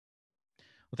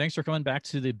Well, thanks for coming back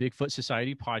to the Bigfoot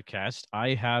Society podcast.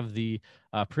 I have the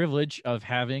privilege of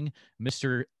having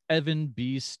Mr. Evan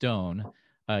B. Stone.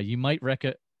 You might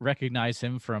recognize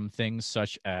him from things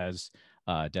such as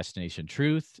Destination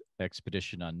Truth,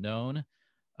 Expedition Unknown,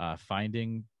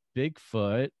 Finding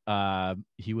Bigfoot.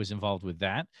 He was involved with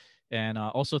that. And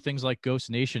also things like Ghost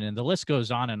Nation. And the list goes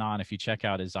on and on if you check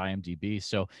out his IMDb.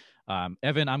 So,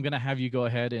 Evan, I'm going to have you go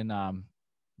ahead and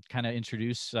kind of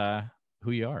introduce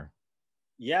who you are.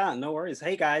 Yeah, no worries.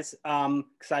 Hey guys,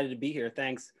 excited to be here.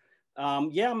 Thanks.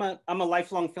 Yeah, I'm a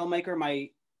lifelong filmmaker.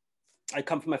 I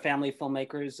come from a family of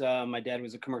filmmakers. My dad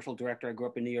was a commercial director. I grew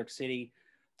up in New York City.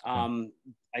 In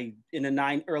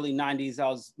the early '90s, I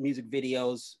was music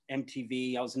videos,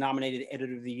 MTV. I was nominated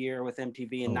Editor of the Year with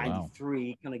MTV in '93.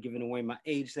 Wow. Kind of giving away my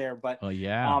age there, but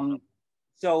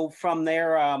so from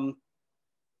there,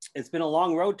 it's been a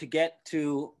long road to get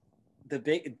to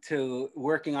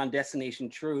working on Destination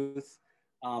Truth.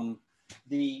 I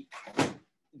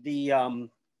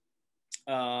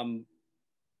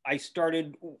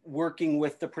started working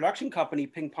with the production company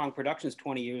Ping Pong Productions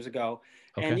 20 years ago.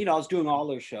 Okay. And, I was doing all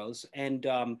their shows, and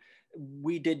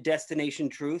we did Destination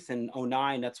Truth in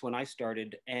 '09. That's when I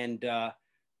started. And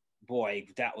boy,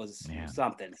 that was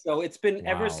something. So it's been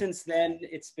ever since then.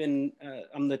 It's been,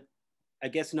 I'm I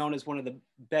guess known as one of the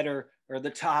better or the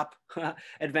top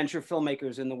adventure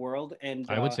filmmakers in the world. And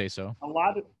I would say so. A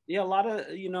lot of,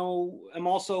 I'm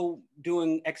also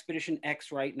doing Expedition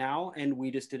X right now, and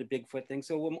we just did a Bigfoot thing.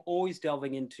 So I'm always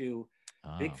delving into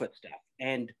Bigfoot stuff.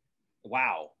 And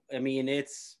wow, I mean,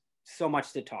 it's so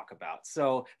much to talk about.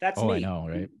 So that's me. I know,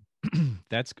 right?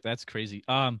 That's crazy.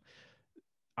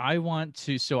 I want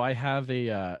to, so I have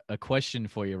a question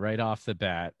for you right off the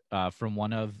bat from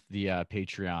one of the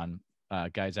Patreon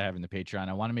guys I have in the Patreon.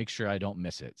 I want to make sure I don't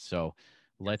miss it. So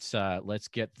let's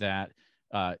get that.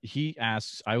 He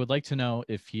asks, I would like to know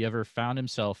if he ever found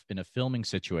himself in a filming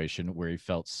situation where he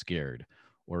felt scared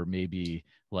or maybe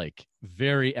like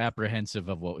very apprehensive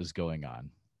of what was going on.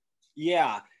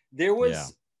 Yeah, there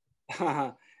was,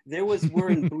 we're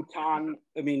in Bhutan.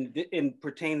 I mean, it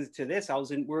pertains to this.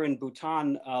 We're in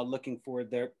Bhutan looking for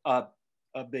their, a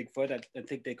Bigfoot. I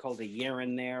think they called a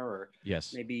Yeren there, or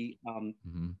maybe,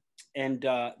 and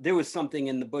there was something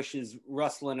in the bushes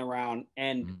rustling around,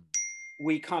 and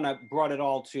we kind of brought it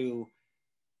all to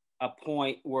a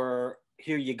point where,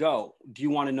 here you go. Do you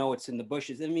want to know what's in the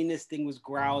bushes? I mean, this thing was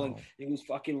growling. Wow. It was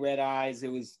fucking red eyes.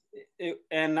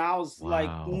 And I was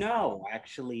like, no,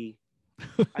 actually,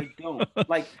 I don't.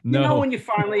 Like, when you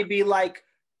finally be like,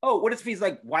 oh, what if he's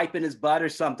like wiping his butt or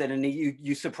something, and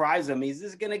you surprise him? He's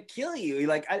just gonna kill you.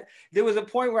 Like, there was a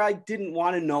point where I didn't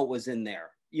want to know what was in there.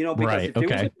 Because if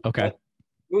it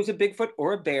was a Bigfoot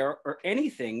or a bear or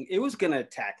anything, it was going to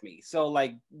attack me. So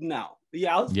like, no,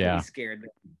 I was pretty scared.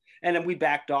 And then we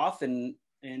backed off, and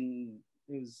it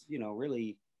was,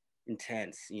 really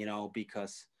intense,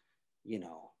 because,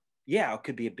 it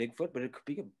could be a Bigfoot, but it could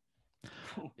be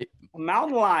a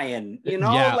mountain lion,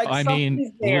 like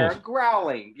something's there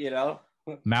growling,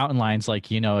 Mountain lions, like,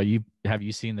 have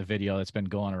you seen the video that's been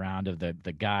going around of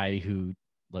the guy who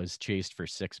was chased for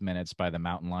 6 minutes by the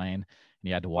mountain lion, and he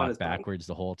had to walk backwards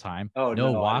the whole time?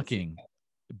 Walking,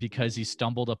 because he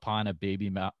stumbled upon a baby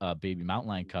mountain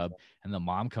lion cub, and the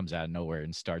mom comes out of nowhere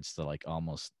and starts to like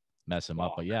almost mess him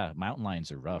up. But yeah, mountain lions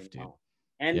are rough, dude.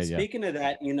 And speaking of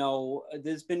that,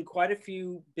 there's been quite a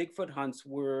few Bigfoot hunts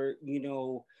where,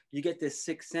 you get this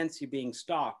sixth sense you're being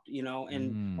stalked,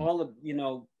 and all of,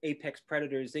 apex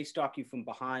predators, they stalk you from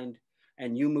behind,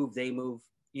 and you move, they move.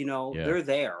 They're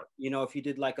there. If you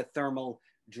did like a thermal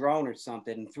drone or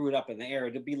something and threw it up in the air,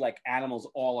 it'd be like animals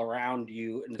all around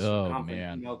you in the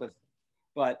circumference.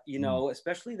 But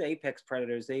especially the apex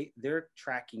predators, they're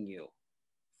tracking you.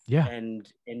 Yeah. And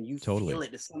you feel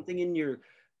it. There's something in your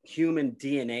human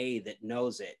DNA that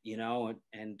knows it,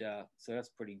 and so that's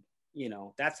pretty,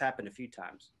 that's happened a few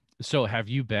times. So have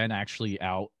you been actually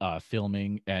out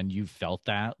filming and you felt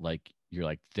that? Like, you're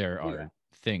like, there are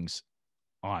things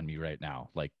on me right now,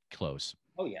 like close?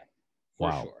 Oh yeah,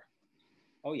 for sure.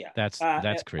 Oh yeah, that's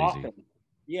crazy. Often.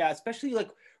 Yeah, especially like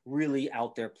really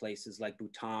out there places like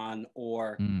Bhutan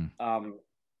or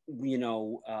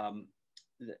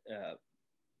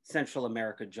Central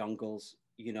America jungles,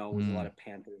 with a lot of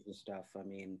panthers and stuff. I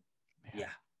mean, yep.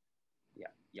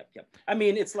 I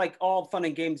mean, it's like all fun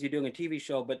and games you're doing a TV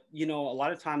show, but a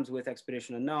lot of times with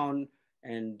Expedition Unknown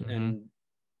and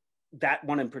that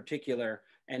one in particular,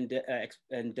 and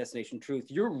Destination Truth,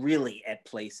 you're really at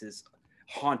places,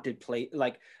 haunted place,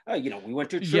 like we went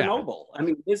to Chernobyl. I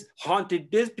mean,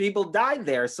 there's people died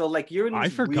there, so like you're in I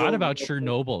forgot about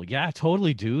Chernobyl. Yeah,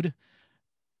 totally, dude.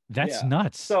 That's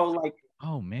nuts. So like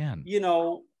Oh man.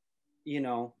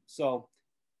 So,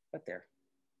 but there.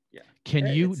 Yeah. Can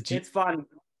you it's fun.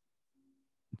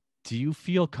 Do you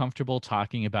feel comfortable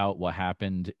talking about what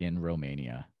happened in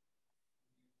Romania?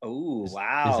 Oh, Is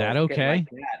wow. that Getting like okay?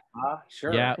 that, huh?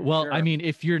 Yeah. Sure, Well, I sure. mean,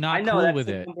 if you're I not know cool that's with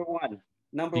the it, number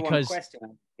one because question I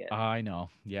get. I know.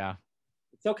 Yeah.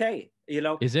 It's okay.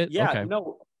 Is it? Yeah, Okay.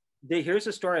 no. Here's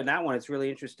a story on that one. It's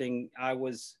really interesting. That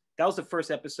was the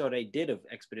first episode I did of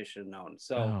Expedition Unknown.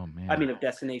 So, Oh I man. mean, of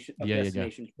Yeah, yeah, yeah.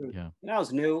 Destination Truth. Yeah. And I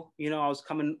was new. I was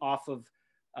coming off of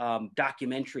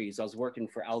documentaries. I was working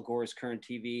for Al Gore's Current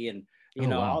TV, and Oh I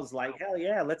wow. was like, hell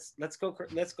yeah, let's go,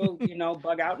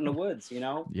 bug out in the woods.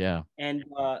 Yeah. And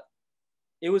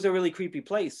it was a really creepy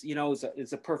place.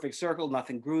 It's a perfect circle.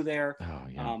 Nothing grew there. Oh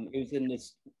yeah. It was in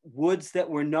this woods that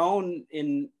were known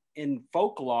in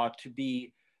folklore to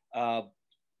be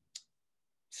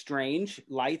strange,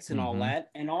 lights and all Mm-hmm. that.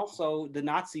 And also the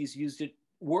Nazis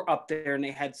were up there, and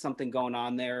they had something going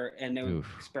on there, and they were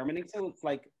Oof. experimenting. So it's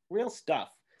like real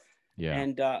stuff. Yeah.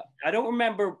 And I don't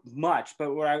remember much,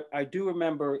 but what I do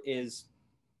remember is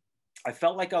I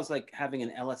felt like I was like having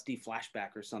an LSD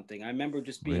flashback or something. I remember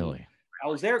just being, Really. I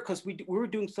was there because we were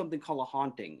doing something called a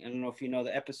haunting. I don't know if you know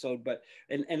the episode, but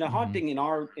and a Mm-hmm. haunting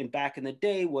in back in the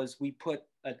day was we put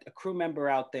a crew member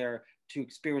out there to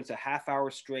experience a half hour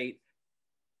straight,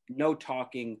 no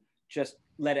talking, just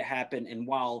let it happen. And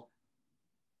while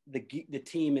the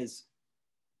team is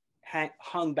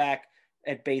hung back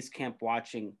at base camp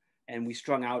watching, and we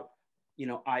strung out,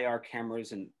 IR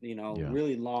cameras and Yeah.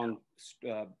 really long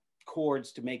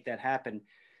cords to make that happen.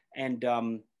 And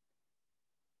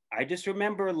I just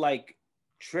remember like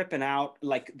tripping out,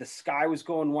 like the sky was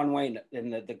going one way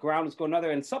and the ground was going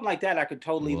another, and something like that. I could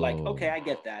totally like, okay, Whoa. I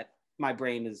get that. My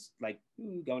brain is like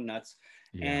going nuts.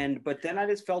 Yeah. But then I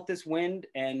just felt this wind,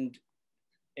 and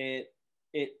it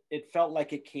felt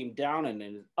like it came down and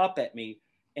then up at me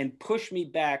and pushed me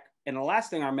back. And the last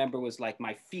thing I remember was like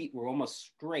my feet were almost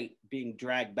straight being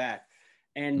dragged back.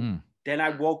 And then I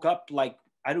woke up like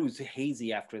I was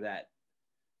hazy after that.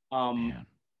 Man.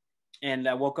 And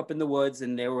I woke up in the woods,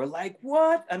 and they were like,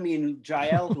 "What?" I mean,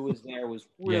 Jael, who was there, was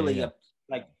Yeah. really Yeah.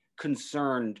 like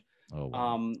concerned. Oh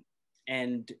wow.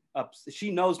 And she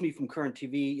knows me from Current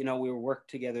TV. We were worked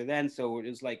together then, so it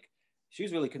was like she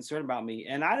was really concerned about me,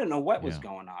 and I didn't know what was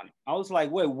going on. I was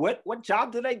like, "Wait, what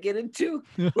job did I get into?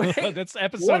 That's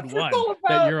episode What's this 1 all that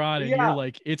about?" you're on, and you're Yeah,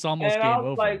 like, it's almost and I game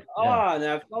was over. like, Yeah. "Oh," and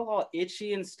I felt all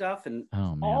itchy and stuff, and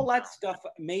Oh all man. that stuff.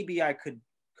 Maybe I could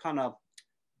kind of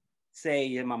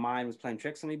say in my mind was playing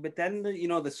tricks on me, but then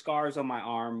the scars on my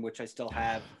arm, which I still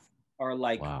have, are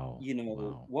like, Wow.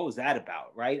 Wow. what was that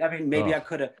about, right? I mean, maybe Ugh. I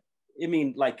could have. I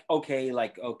mean, like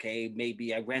okay,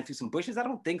 maybe I ran through some bushes. I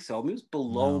don't think so. I mean, it was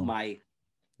below No. my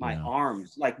Yeah.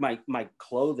 arms, like my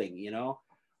clothing.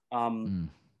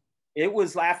 It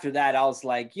was after that I was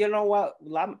like, you know what?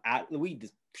 I'm out. We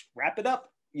just wrap it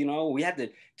up. We had to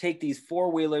take these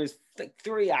 4-wheelers like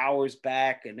 3 hours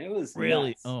back, and it was Really?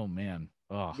 nuts. Oh man.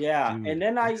 Oh, Yeah, and dude.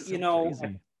 then That's so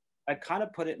crazy. I kind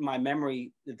of put it in my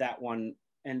memory that one,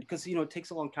 and because it takes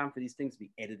a long time for these things to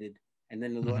be edited, and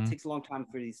then it takes a long time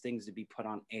for these things to be put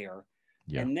on air,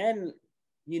 Yeah. and then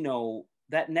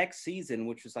that next season,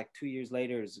 which was like 2 years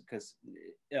later, is because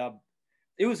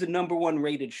it was the #1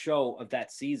 rated show of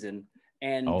that season,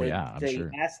 and Oh yeah, I'm they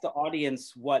sure. asked the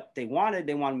audience what they wanted.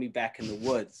 They wanted me back in the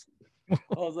woods. I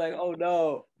was like, oh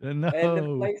no, No. and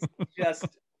the place was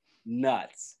just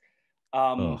nuts.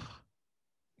 Ugh.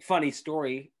 Funny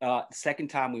story. The second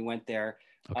time we went there,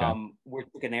 Okay. we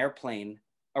took an airplane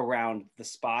around the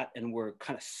spot, and we're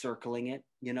kind of circling it,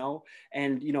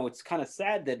 and it's kind of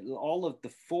sad that all of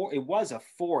it was a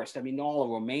forest. I mean, all of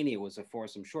Romania was a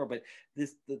forest, I'm sure, but the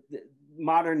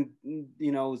modern,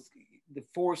 the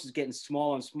forest is getting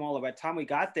smaller and smaller. By the time we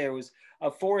got there, it was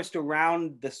a forest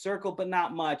around the circle, but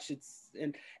not much.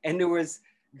 And there was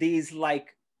these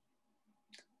like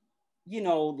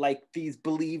like these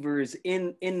believers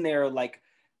in there, like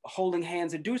holding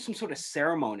hands and do some sort of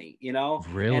ceremony, and I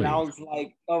Really? was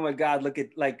like, oh my God, look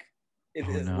at like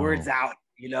Oh words no. out,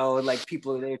 like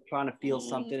people are there trying to feel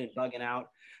something and bugging out.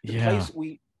 The Yeah. place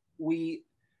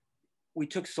we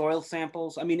took soil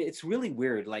samples. I mean, it's really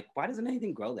weird. Like, why doesn't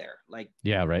anything grow there? Like,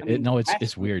 Yeah, right. I mean, No, grass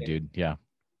it's grows weird, there. dude. Yeah.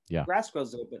 Yeah. Grass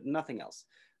grows there, but nothing else.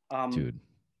 Dude.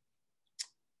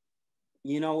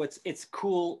 It's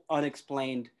cool,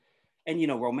 unexplained. And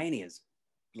Romania's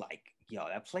like,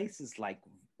 that place is like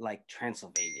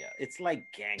Transylvania. It's like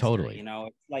gangster, Totally.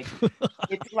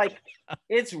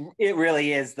 it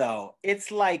really is though.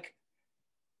 It's like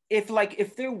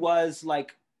if there was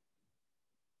like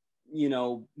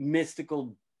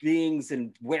mystical beings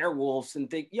and werewolves and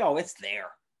things, it's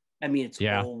there. I mean, it's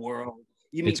Yeah. whole world.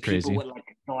 You It's meet people crazy. with like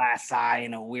a glass eye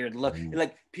and a weird look. Ooh.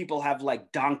 Like people have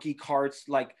like donkey carts,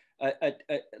 like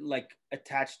like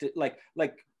attached to like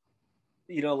like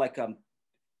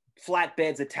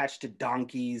flatbeds attached to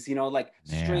donkeys. Like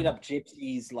straight Man. up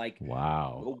gypsies. Like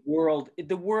Wow. the world.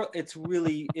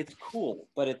 It's cool,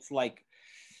 but it's like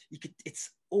it's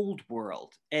old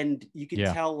world, and you could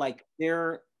Yeah. tell like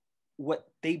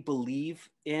what they believe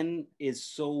in is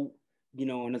so,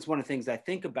 and it's one of the things I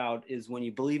think about is when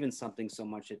you believe in something so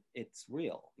much, it's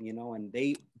real, and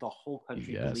the whole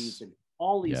country believes Yes. in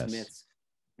all these Yes. myths.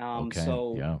 Okay.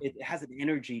 So Yeah. it has an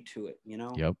energy to it.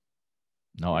 Yep.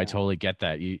 No, I Yeah. totally get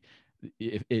that.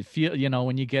 It feel,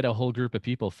 when you get a whole group of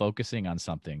people focusing on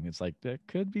something, it's like there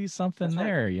could be something That's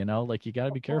right. there, like you got to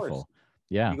Of be course. careful.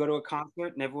 Yeah. You go to a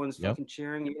concert and everyone's Yep. fucking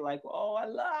cheering, and you're like, oh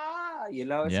Allah,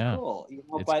 it's Yeah. cool. It's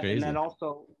But and then crazy.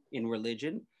 also in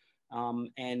religion,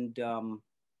 and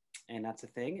that's a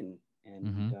thing,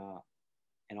 Mm-hmm.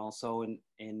 and also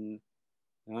in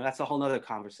that's a whole nother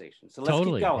conversation. So let's keep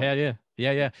Totally. going. Yeah, yeah.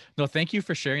 Yeah, yeah. No, thank you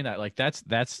for sharing that. Like that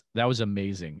was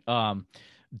amazing.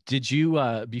 Did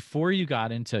you before you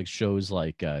got into shows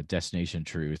like Destination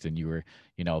Truth, and you were,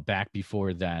 back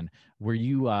before then, were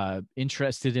you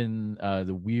interested in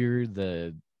the weird,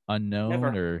 the unknown,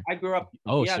 Never. or I grew up.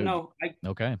 oh, Yeah, so no,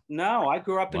 okay. I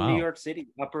grew up in New Wow. York City,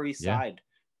 Upper East Yeah. Side.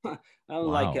 I'm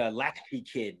like Wow. a latchkey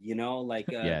kid, like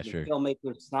Yeah, the sure.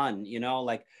 filmmaker's son.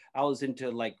 Like I was into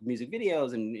like music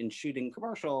videos and shooting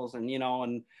commercials,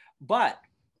 and but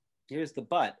here's the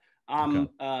but.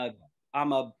 Okay.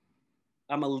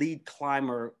 I'm a lead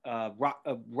climber,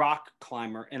 rock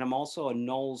climber, and I'm also a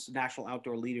Knowles National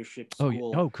Outdoor Leadership Oh,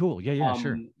 School oh, cool. Yeah, yeah,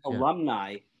 sure. Yeah.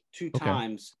 alumni two Okay.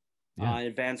 times, Yeah.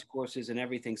 advanced courses and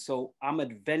everything. So I'm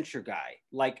an adventure guy.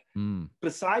 Like Mm.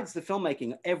 besides the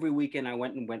filmmaking, every weekend I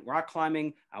went rock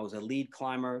climbing. I was a lead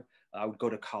climber. I would go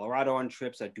to Colorado on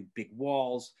trips. I'd do big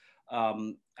walls.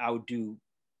 I would do,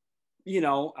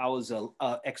 I was a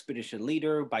expedition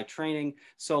leader by training.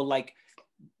 So like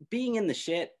being in the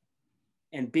shit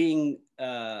and being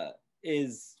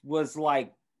was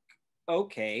like,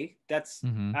 okay, that's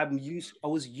Mm-hmm. I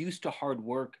was used to hard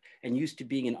work and used to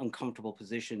being in uncomfortable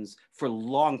positions for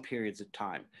long periods of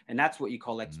time, and that's what you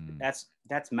call Mm.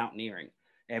 that's mountaineering.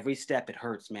 Every step it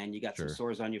hurts, man. You got some Sure.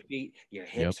 sores on your feet, your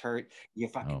Yep. hips hurt, your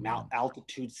Oh fucking man.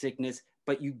 altitude sickness,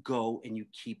 but you go and you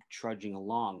keep trudging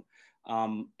along.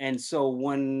 And so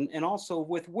and also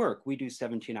with work, we do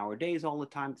 17-hour days all the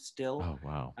time still. Oh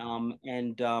wow.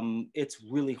 And it's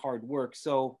really hard work.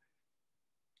 So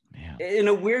Man. in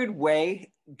a weird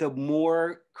way, the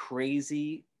more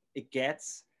crazy it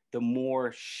gets, the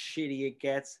more shitty it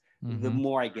gets, the Mm-hmm.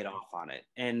 more I get off on it.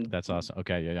 And That's awesome.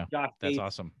 Okay, yeah, yeah. Josh That's Gates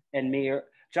awesome.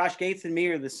 Josh Gates and me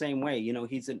are the same way.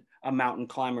 He's a mountain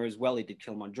climber as well. He did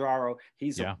Kilimanjaro.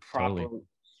 He's a Yeah, proper totally.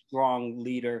 strong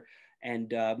leader. And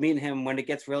me and him, when it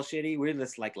gets real shitty, we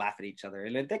just like laugh at each other,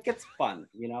 and that gets fun.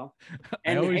 I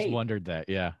And always hey, wondered that.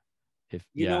 Yeah. If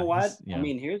you know what? he's I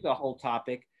mean, here's a whole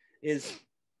topic: is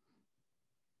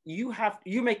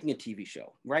you're making a TV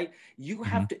show, right? You Mhm.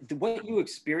 have to what you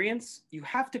experience, you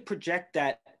have to project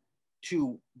that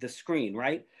to the screen,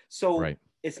 right? So Right.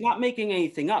 it's not making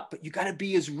anything up, but you got to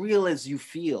be as real as you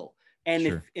feel.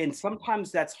 Sure. And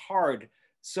sometimes that's hard.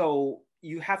 So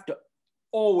you have to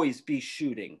always be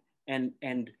shooting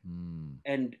Mm.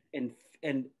 and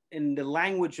and in the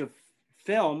language of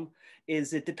film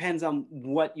is it depends on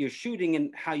what you're shooting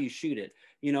and how you shoot it.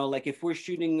 Like if we're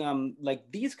shooting like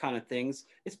these kind of things,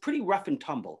 it's pretty rough and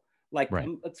tumble. Like Right.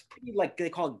 it's pretty, like they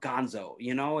call it gonzo.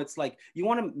 It's like you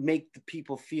want to make the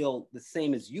people feel the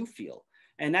same as you feel,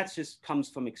 and that's just comes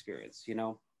from experience.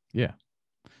 Yeah.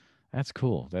 That's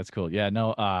cool. That's cool. Yeah,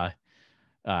 no,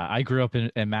 I grew up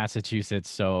in Massachusetts,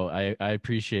 so I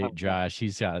appreciate Okay. Josh.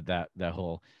 He's got that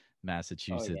whole Oh yeah.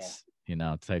 Massachusetts,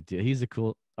 type deal. He's a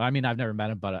cool. I mean, I've never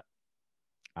met him, but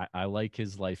I like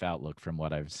his life outlook from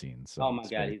what I've seen. Oh So my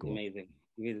it's God, very he's cool. amazing.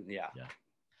 Yeah. Yeah.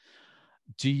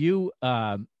 Do you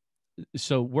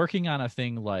so working on a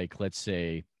thing like, let's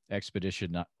say,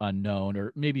 Expedition Unknown,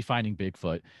 or maybe Finding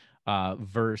Bigfoot,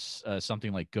 versus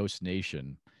something like Ghost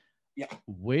Nation, Yeah.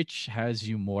 which has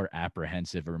you more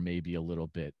apprehensive or maybe a little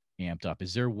bit amped up?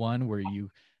 Is there one where you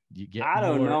get I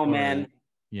don't more, know, or man.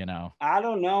 you know I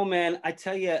don't know, man. I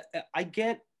tell you, I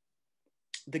get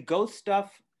the ghost stuff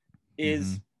mm-hmm.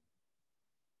 is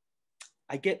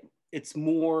I get it's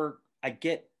more I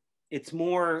get it's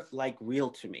more like real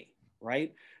to me,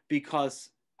 right? Because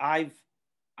I'm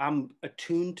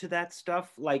attuned to that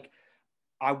stuff. Like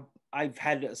I I've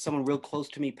had someone real close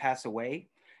to me pass away,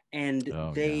 and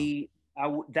Oh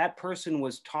yeah. that person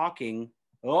was talking.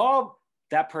 Oh,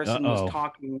 that person was Uh-oh.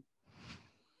 talking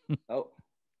Oh,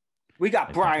 we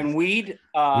got Brian Weed.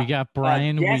 We got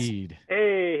Brian Weed.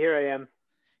 Hey, here I am.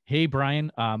 Hey,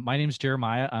 Brian. My name's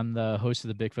Jeremiah. I'm the host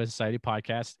of the Bigfoot Society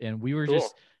podcast, and we were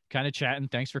just kind of chatting.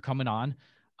 Thanks for coming on.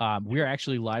 We're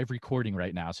actually live recording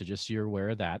right now, so just so you're aware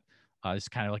of that. It's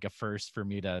kind of like a first for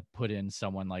me to put in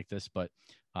someone like this, but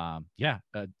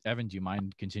Evan, do you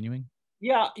mind continuing?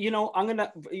 Yeah, I'm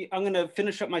gonna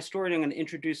finish up my story, and I'm gonna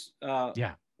introduce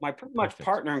my pretty much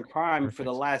partner in crime for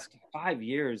the last 5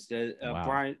 years,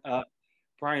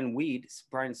 Brian Weed,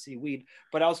 Brian C. Weed.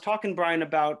 But I was talking to Brian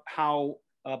about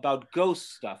about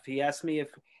ghost stuff. He asked me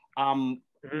if I'm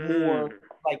more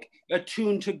like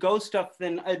attuned to ghost stuff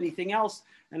than anything else,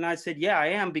 and I said, yeah, I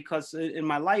am, because in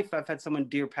my life I've had someone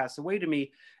dear pass away to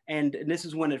me, and this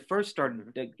is when it first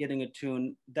started getting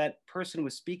attuned. That person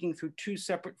was speaking through two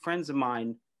separate friends of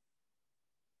mine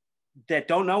that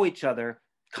don't know each other,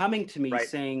 coming to me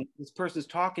saying, this person's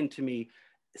talking to me,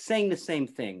 saying the same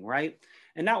thing, right?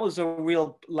 And that was a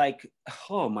real, like,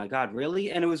 oh my God,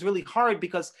 really? And it was really hard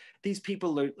because these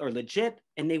people are legit,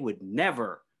 and they would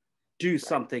never do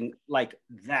something like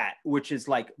that, which is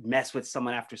like mess with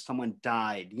someone after someone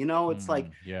died. It's like,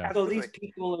 so these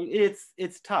people,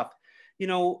 it's tough,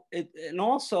 and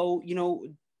also,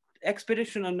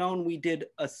 Expedition Unknown, we did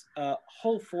a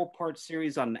whole 4-part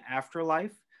series on the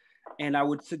afterlife. And I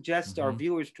would suggest our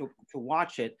viewers to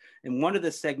watch it. And one of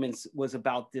the segments was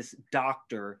about this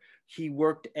doctor. He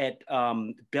worked at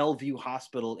Bellevue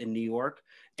Hospital in New York.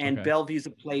 And Bellevue's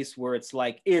a place where it's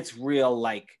real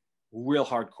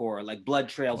hardcore. Like blood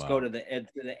trails go to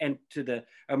the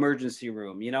emergency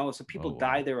room, so people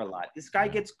die there a lot. This guy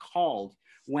gets called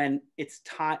when it's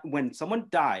time, when someone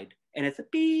died, and it's a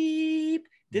beep.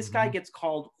 This guy gets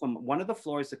called from one of the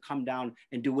floors to come down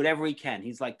and do whatever he can.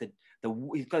 He's like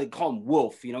he's going to call him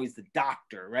Wolf, he's the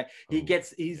doctor, right?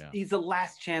 He's the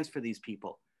last chance for these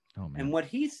people. Oh, man. And what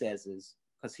he says is,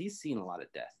 because he's seen a lot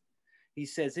of death, he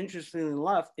says,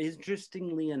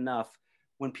 interestingly enough,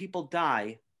 when people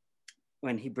die,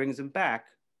 when he brings them back,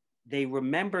 they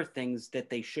remember things that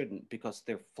they shouldn't, because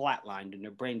they're flatlined and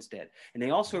their brain's dead. And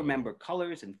they also remember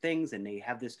colors and things, and they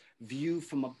have this view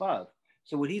from above.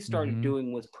 So what he started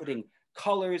doing was putting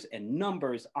colors and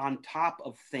numbers on top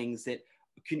of things that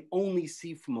can only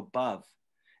see from above.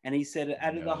 And he said,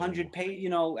 out of the 100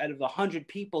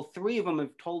 people, 3 of them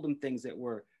have told him things that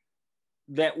were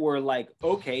like,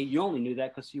 okay, you only knew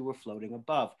that because you were floating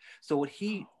above. So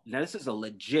now this is a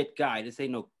legit guy, this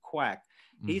ain't no quack.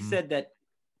 He said that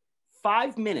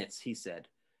 5 minutes, he said,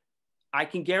 I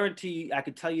can guarantee, I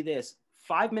could tell you this,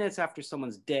 5 minutes after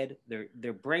someone's dead,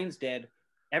 their brain's dead,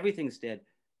 everything's dead,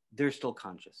 they're still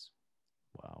conscious.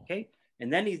 Wow. Okay.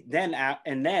 And then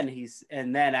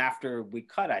after we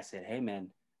cut, I said, hey man,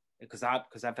 because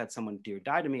I've had someone dear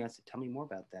die to me. I said, tell me more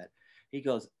about that. He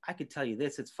goes, I could tell you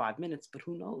this, it's 5 minutes, but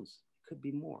who knows? It could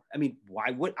be more. I mean,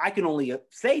 I can only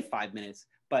say 5 minutes,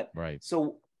 but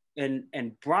so, and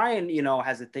Brian,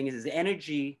 has a thing, is his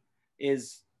energy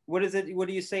is, what is it? What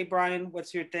do you say, Brian?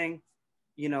 What's your thing?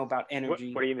 About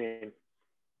energy. What do you mean?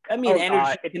 I mean,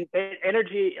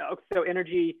 energy. So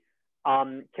energy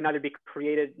can neither be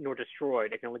created nor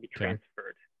destroyed. It can only be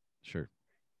transferred. Sure.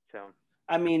 So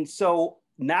I mean, so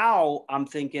now I'm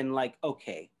thinking like,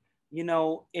 okay, and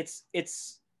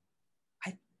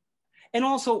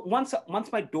also once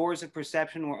my doors of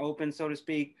perception were open, so to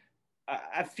speak,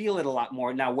 I feel it a lot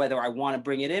more now. Whether I want to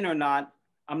bring it in or not,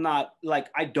 I'm not like,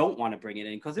 I don't want to bring it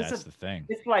in, because it's the thing.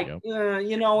 It's like,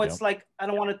 it's like, I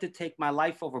don't want it to take my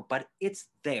life over, but it's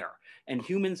there. And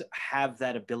humans have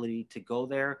that ability to go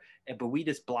there, but we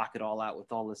just block it all out with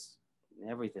all this,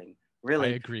 everything.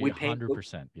 Really. I agree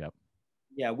 100%. Yep.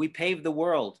 Yeah. We pave the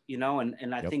world,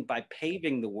 and I think by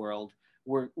paving the world,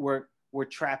 we're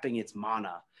trapping its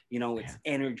mana, its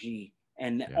energy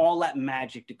and all that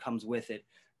magic that comes with it.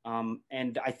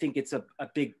 And I think it's a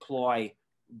big ploy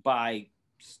by,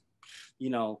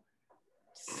 the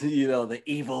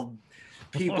evil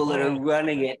people that are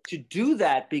running it to do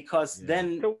that, because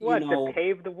then, so what, to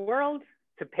pave the world?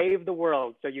 To pave the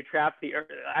world, so you trap the earth?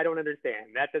 I don't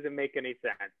understand. That doesn't make any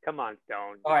sense. Come on,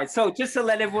 Stone. All right, so just to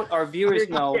let our viewers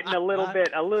know, getting a little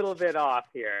bit off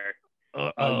here.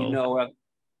 I got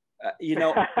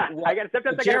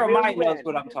sometimes Jeremiah knows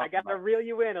what I'm talking about. I got to reel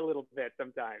you in a little bit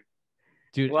sometimes.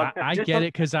 Dude, well, I get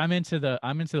it, because I'm into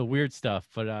the weird stuff,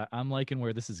 but I'm liking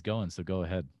where this is going. So go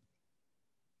ahead.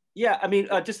 Yeah, I mean,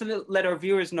 just to let our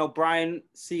viewers know, Brian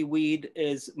C. Weed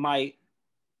is we're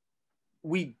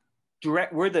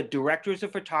the directors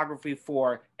of photography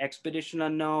for Expedition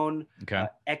Unknown,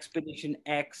 Expedition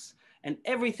X, and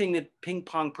everything that Ping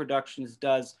Pong Productions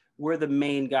does. We're the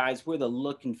main guys. We're the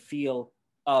look and feel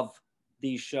of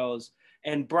these shows.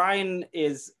 and Brian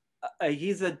is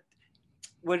he's a,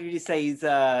 what did you say? He's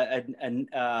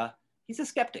a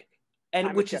skeptic,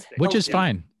 and which is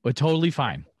fine, but totally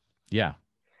fine. Yeah.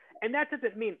 And that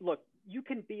doesn't mean, look, you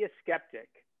can be a skeptic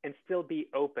and still be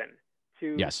open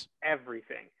to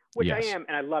everything, which I am,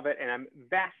 and I love it, and I'm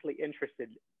vastly interested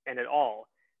in it all.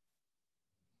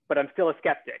 But I'm still a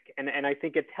skeptic, and I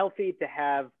think it's healthy to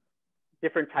have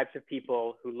different types of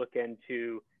people who look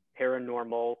into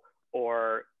paranormal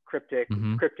or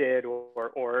cryptid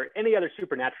or any other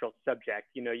supernatural subject.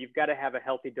 You know, you've got to have a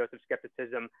healthy dose of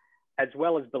skepticism as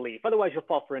well as belief. Otherwise, you'll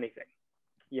fall for anything.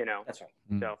 You know. That's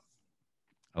right. So.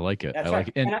 I like it. That's I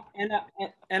like right.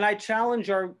 it. And I challenge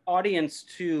our audience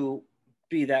to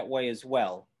be that way as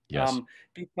well. Yes.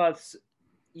 Because,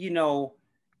 you know,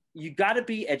 you got to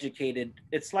be educated.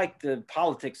 It's like the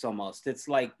politics almost. It's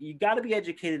like you got to be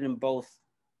educated in both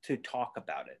to talk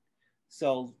about it.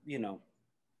 So, you know.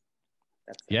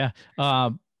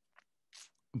 That's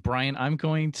Brian, I'm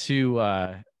going to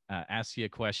ask you a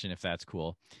question, if that's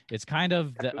cool. It's kind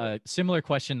of the similar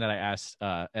question that I asked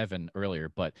Evan earlier,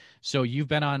 but so you've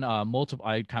been on multiple,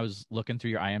 I was looking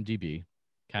through your IMDb,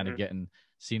 kind of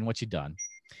seeing what you've done.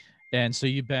 And so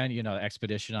you've been, you know,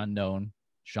 Expedition Unknown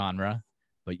genre,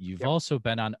 but you've also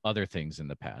been on other things in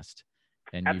the past.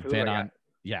 And you've been on,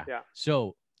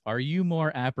 So are you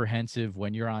more apprehensive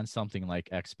when you're on something like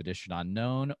Expedition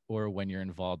Unknown or when you're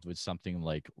involved with something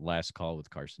like Last Call with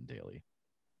Carson Daly?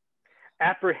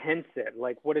 Apprehensive,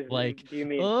 like what is, like, do you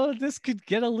mean? Oh, this could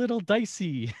get a little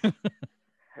dicey.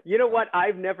 You know what?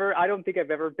 I don't think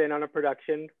I've ever been on a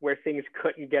production where things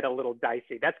couldn't get a little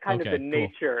dicey. That's kind of the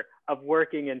nature of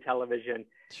working in television.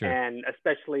 Sure. And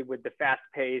especially with the fast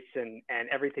pace and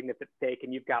everything that's at stake,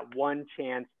 and you've got one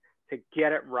chance to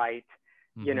get it right,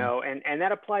 you know, and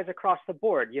that applies across the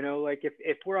board. You know, like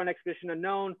if we're on Expedition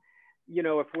Unknown, you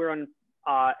know, if we're on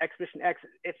Expedition X,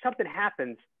 if something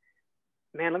happens,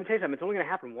 man, let me tell you something, it's only going to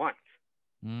happen once.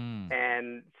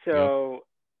 And so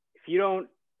if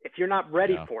you're not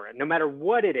ready for it, no matter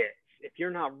what it is, if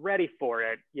you're not ready for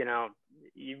it, you know,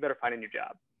 you better find a new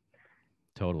job.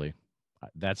 Totally.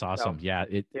 That's awesome. So,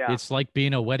 it's like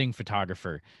being a wedding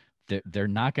photographer. They're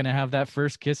not going to have that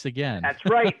first kiss again. That's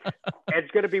right.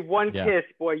 It's going to be one kiss.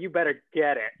 Boy, you better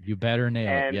get it. You better nail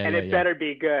it. And it better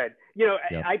be good. You know,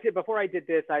 before I did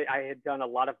this, I had done a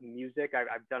lot of music.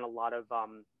 I've done a lot of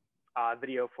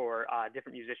video for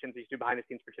different musicians. I used to do behind the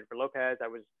scenes for Jennifer Lopez.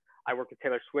 I worked with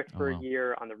Taylor Swift for a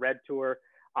year on the Red Tour.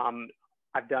 I've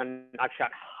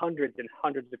shot hundreds and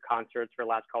hundreds of concerts for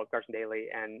Last Call with Carson Daly,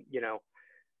 and you know,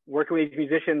 working with these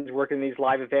musicians, working in these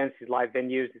live events, these live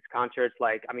venues, these concerts.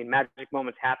 Like, I mean, magic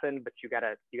moments happen, but you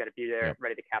gotta be there,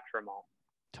 ready to capture them all.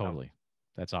 Totally, so,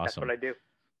 that's awesome. That's what I do.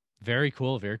 Very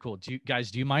cool, very cool. Do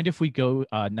you mind if we go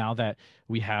now that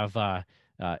we have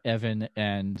Evan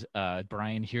and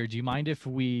Brian here? Do you mind if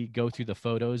we go through the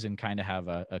photos and kind of have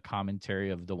a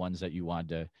commentary of the ones that you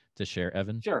wanted to share,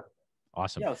 Evan? Sure.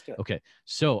 Awesome. Yeah, let's do it. Okay,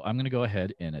 so I'm going to go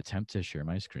ahead and attempt to share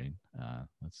my screen.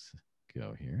 Let's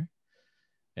go here.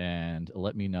 And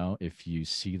let me know if you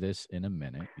see this in a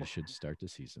minute. You should start to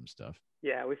see some stuff.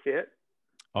 Yeah, we see it.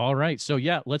 All right. So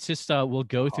let's just we'll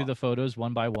go through the photos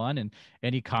one by one, and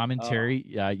any commentary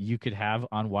you could have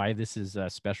on why this is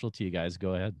special to you guys.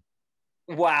 Go ahead.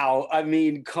 Wow. I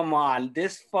mean, come on.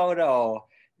 This photo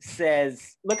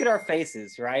says, look at our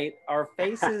faces, right? Our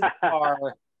faces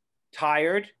are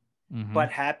tired, but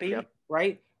happy,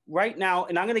 right? Right now.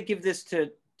 And I'm going to give this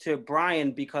to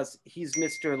Brian because he's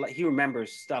he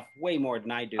remembers stuff way more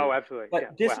than I do. Oh, absolutely.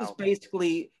 But this is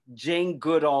basically Jane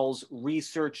Goodall's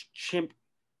research chimp.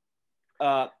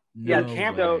 So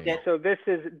this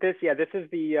is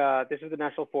the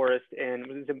national forest in,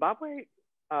 was it Zimbabwe?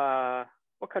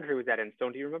 What country was that in?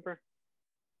 Stone, do you remember?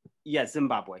 Yes,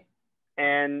 Zimbabwe.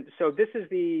 And so this is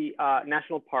the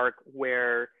national park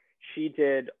where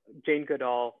Dr. Jane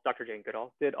Goodall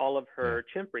did all of her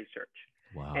chimp research.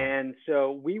 Wow. And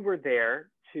so we were there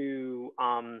to,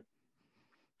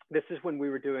 this is when we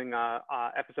were doing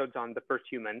episodes on the first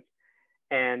humans.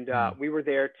 And we were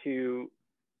there to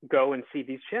go and see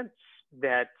these chimps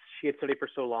that she had studied for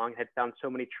so long, had found so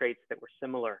many traits that were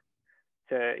similar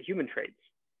to human traits,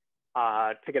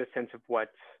 to get a sense of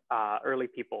what early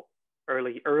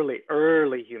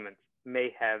humans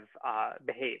may have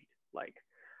behaved like.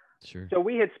 Sure. So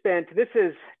we had spent, this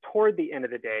is toward the end of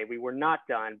the day, we were not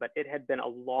done, but it had been a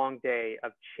long day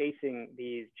of chasing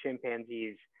these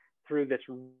chimpanzees through this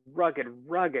rugged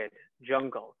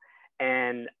jungle.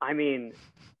 And I mean,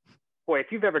 boy,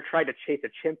 if you've ever tried to chase a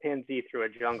chimpanzee through a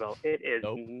jungle, it is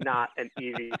not an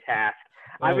easy task.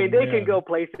 I mean, they can go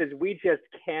places we just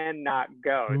cannot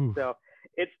go. Ooh. So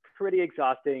It's pretty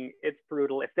exhausting. It's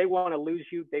brutal. If they want to lose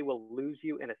you, they will lose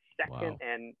you in a second. Wow.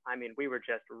 And I mean, we were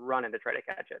just running to try to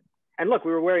catch it. And look,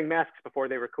 we were wearing masks before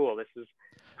they were cool. This is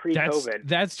pre-COVID.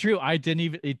 That's true. I didn't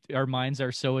even, our minds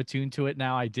are so attuned to it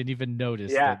now. I didn't even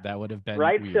notice that would have been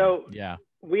right. Weird. So yeah,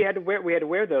 we had to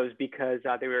wear those because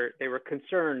they were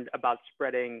concerned about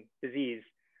spreading disease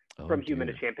from human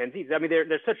to chimpanzees. I mean, they're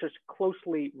such a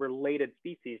closely related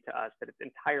species to us that it's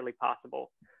entirely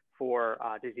possible for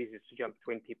diseases to jump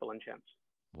between people and chimps.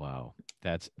 Wow,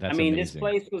 that's I mean, amazing.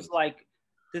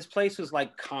 this place was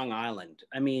like Kong Island.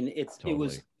 I mean, it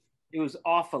was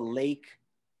off a lake,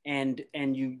 and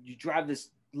you drive this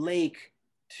lake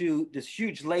to this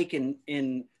huge lake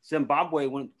in Zimbabwe,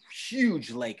 one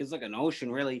huge lake. It's like an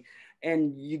ocean, really.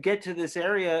 And you get to this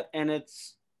area, and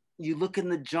you look in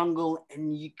the jungle,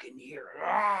 and you can hear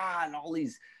and all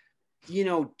these,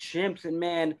 chimps, and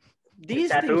man,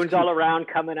 these baboons all around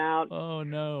coming out. Oh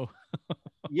no.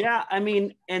 Yeah, I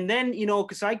mean, and then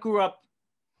because I grew up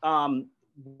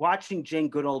watching Jane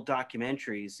Goodall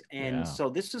documentaries, and so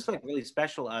this is like really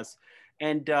special to us.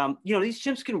 And these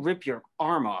chimps can rip your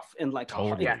arm off and like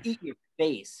eat your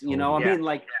face. I mean,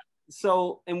 like,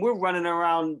 so, and we're running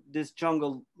around this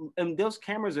jungle, and those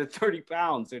cameras are 30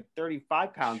 pounds or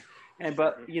 35 pounds,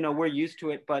 but we're used to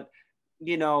it. But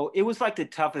it was like the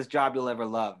toughest job you'll ever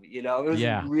love. It was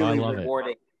really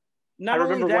rewarding. Not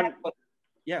only that, but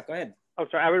yeah, go ahead. Oh,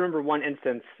 sorry. I remember one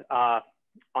instance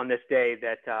on this day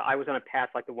that I was on a path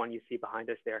like the one you see behind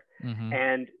us there. Mm-hmm.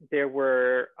 And there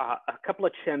were a couple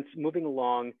of chimps moving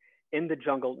along in the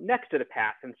jungle next to the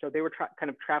path. And so they were kind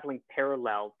of traveling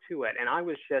parallel to it. And I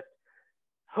was just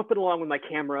hooping along with my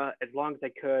camera as long as I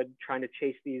could, trying to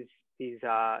chase these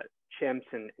chimps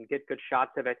and get good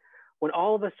shots of it. When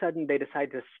all of a sudden they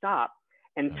decided to stop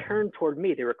and turn toward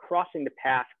me. They were crossing the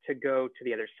path to go to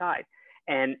the other side.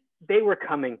 And they were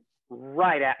coming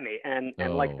right at me. And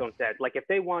like Stone said, like if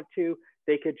they want to,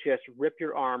 they could just rip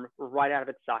your arm right out of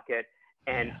its socket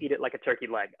and eat it like a turkey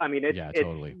leg. I mean,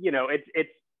 totally. it's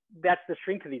that's the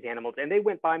strength of these animals. And they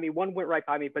went by me. One went right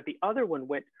by me, but the other one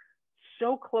went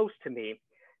so close to me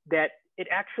that it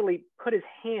actually put his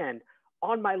hand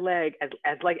on my leg as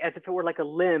if it were like a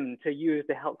limb to use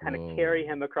to help kind of carry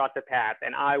him across the path.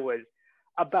 And I was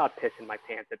about pissing my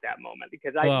pants at that moment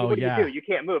because what do you do? You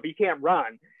can't move, you can't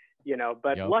run,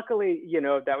 but luckily,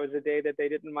 that was a day that they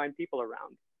didn't mind people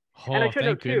around. And I should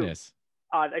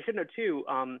know too,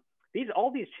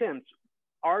 all these chimps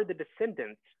are the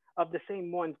descendants of the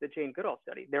same ones that Jane Goodall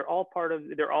studied. They're all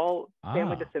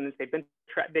family descendants.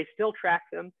 They still track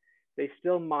them. They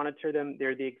still monitor them.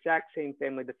 They're the exact same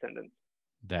family descendants.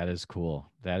 That is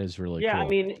cool. That is really cool. Yeah, I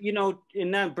mean,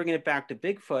 and now bringing it back to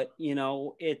Bigfoot,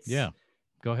 it's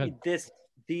Go ahead.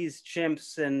 These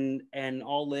chimps and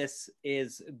all this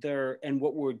is and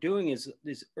what we're doing is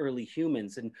early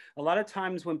humans. And a lot of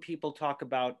times when people talk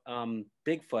about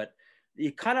Bigfoot,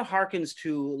 it kind of harkens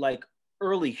to like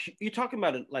you're talking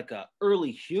about it like a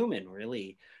early human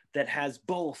really that has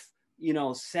both,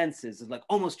 senses, like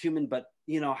almost human, but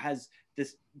has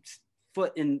this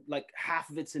foot in like half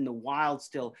of it's in the wild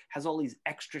still, has all these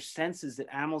extra senses that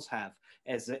animals have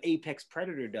as the apex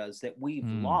predator does that we've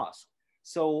lost.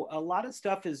 So a lot of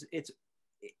stuff I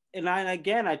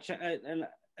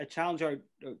challenge our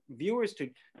viewers to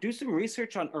do some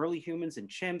research on early humans and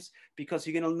chimps, because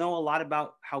you're going to know a lot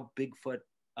about how Bigfoot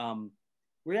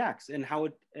reacts and how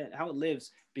it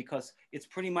lives, because it's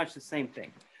pretty much the same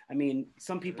thing. I mean,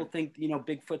 some people think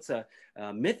Bigfoot's a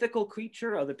mythical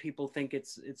creature. Other people think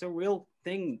it's a real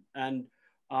thing, and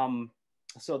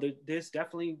so there's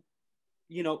definitely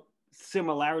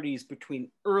similarities between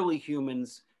early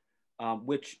humans,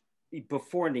 which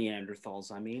before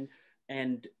Neanderthals, I mean,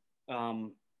 and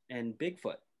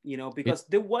Bigfoot. Because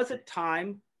there was a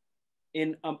time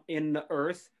in the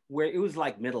Earth where it was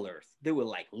like Middle Earth. There were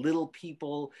like little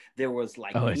people. There was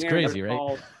like it's crazy,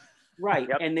 right? Right,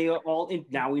 yep. And they are all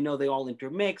now we know they all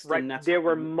intermixed. Right, and there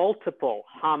were multiple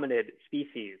hominid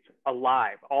species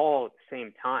alive all at the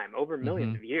same time over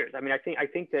millions of years. I mean, I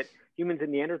think that humans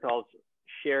and Neanderthals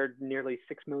shared nearly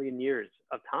 6 million years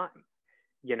of time.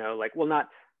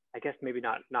 I guess maybe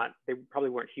not. They probably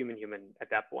weren't human at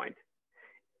that point.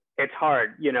 It's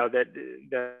hard, that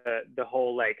the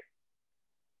whole like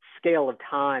scale of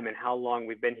time and how long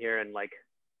we've been here, and like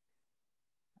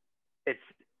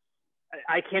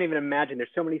I can't even imagine. There's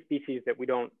so many species that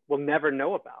we'll never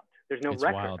know about. There's no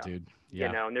record wild, of, dude.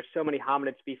 Yeah. And there's so many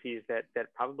hominid species that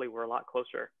probably were a lot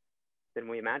closer than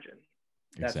we imagine.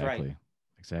 That's right.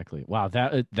 Exactly. Wow.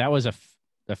 That was a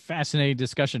fascinating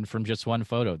discussion from just one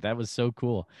photo. That was so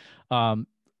cool.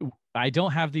 I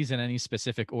don't have these in any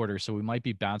specific order, so we might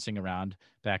be bouncing around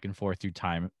back and forth through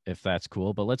time if that's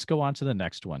cool. But let's go on to the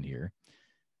next one here.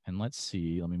 And let's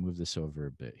see. Let me move this over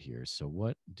a bit here. So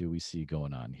what do we see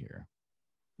going on here?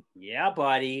 Yeah,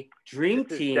 buddy. Dream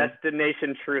Team.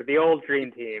 Destination Truth, the old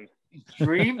Dream Team.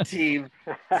 Dream Team.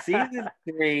 Season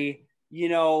 3. You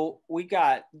know, we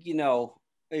got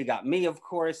me, of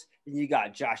course, and you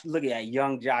got Josh. Look at that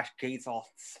young Josh Gates, all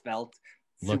svelte,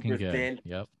 looking super good. thin.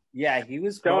 Yep. Yeah, he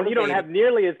was. You don't have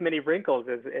nearly as many wrinkles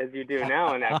as you do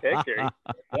now in that picture.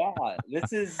 Yeah,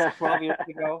 this is 12 years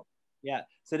ago. Yeah,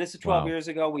 so this is 12 years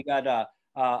ago. We got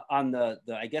on the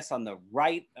I guess on the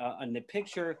right on the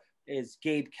picture is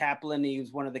Gabe Kaplan. He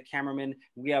was one of the cameramen.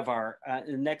 We have our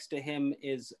next to him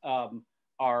is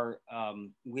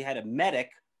we had a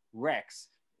medic, Rex,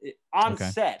 on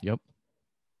set. Yep.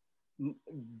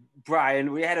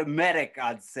 Brian, we had a medic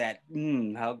on set.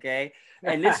 Okay,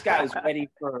 and this guy was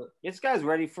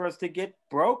ready for us to get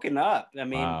broken up. I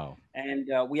mean, and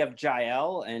we have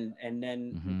Jael, and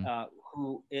then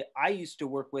who I used to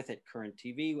work with at Current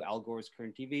TV, Al Gore's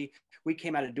Current TV. We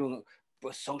came out of doing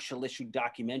social issue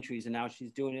documentaries, and now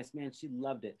she's doing this. Man, she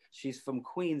loved it. She's from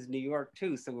Queens, New York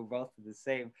too, so we're both the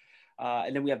same.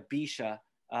 And then we have Bisha,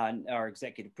 our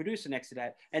executive producer, next to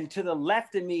that. And to the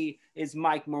left of me is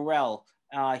Mike Morrell.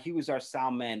 He was our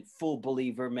sound man, full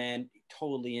believer, man,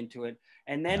 totally into it.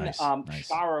 And then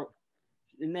Shara,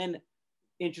 and then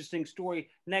interesting story,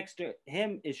 next to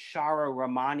him is Shara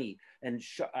Ramani. And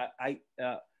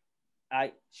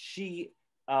she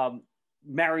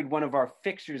married one of our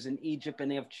fixers in Egypt, and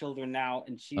they have children now,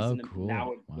 and she's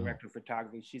now a director of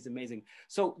photography. She's amazing.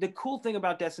 So the cool thing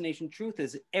about Destination Truth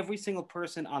is every single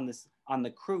person on the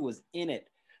crew was in it,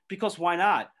 because why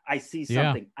not? I see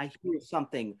something, I hear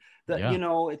something that, you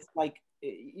know, it's like,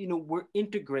 you know, we're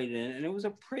integrated in it. And it was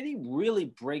a really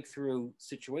breakthrough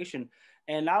situation.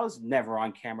 And I was never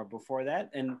on camera before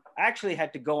that. And I actually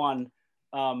had to go on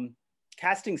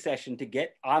casting session to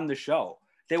get on the show.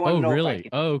 They want to know really? If I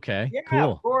could, okay. Yeah,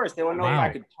 cool. Of course. They want to know if I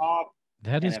could talk.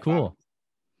 That is cool.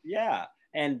 Yeah.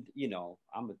 And you know,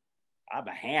 I'm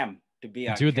a ham to be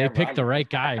on Dude, camera. they picked the right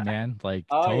guy, man. Like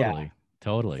totally.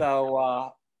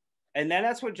 So and then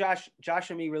that's where Josh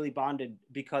and me really bonded,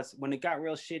 because when it got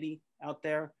real shitty out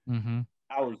there,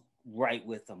 I was right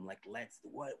with them. Like,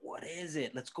 what is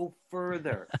it? Let's go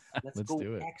further. Let's go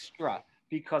extra.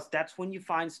 Because that's when you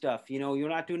find stuff. You know, you're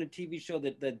not doing a TV show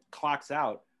that clocks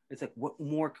out. It's like, what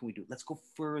more can we do? Let's go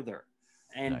further.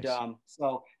 And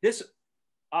so this,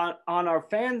 on our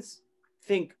fans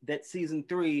think that season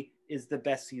 3 is the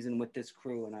best season with this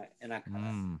crew, and I kind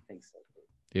of think so.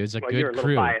 It was a good you're a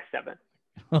crew. Little biased, Evan.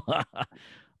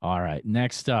 All right,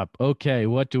 next up. Okay,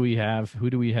 what do we have? Who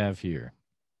do we have here?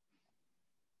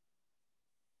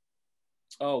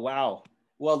 Oh wow.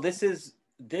 Well, this is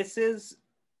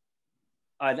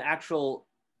an actual.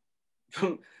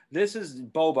 This is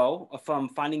Bobo from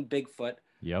Finding Bigfoot.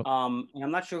 Yep. And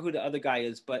I'm not sure who the other guy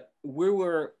is, but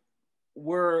we're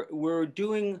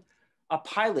doing a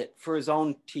pilot for his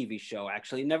own TV show.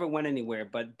 Actually, it never went anywhere.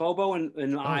 But Bobo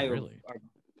and I are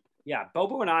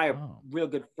Bobo and I are real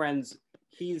good friends.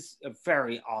 He's a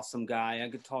very awesome guy. I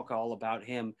could talk all about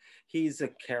him. He's a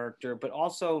character, but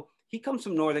also he comes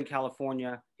from Northern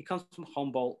California. He comes from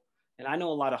Humboldt. And I know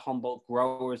a lot of Humboldt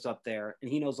growers up there,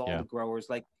 and he knows all the growers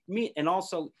like me. And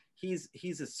also he's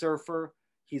a surfer.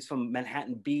 He's from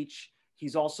Manhattan Beach.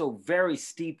 He's also very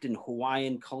steeped in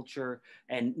Hawaiian culture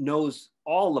and knows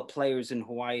all the players in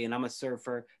Hawaii. And I'm a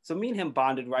surfer. So me and him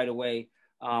bonded right away,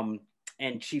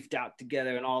 and chiefed out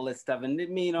together and all this stuff. And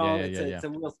it's a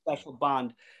real special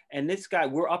bond. And this guy,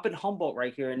 we're up in Humboldt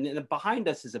right here. And behind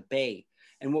us is a bay.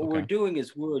 And what we're doing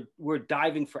is we're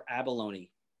diving for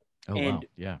abalone. Oh, and wow.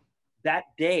 Yeah. That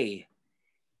day,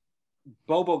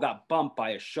 Bobo got bumped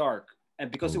by a shark,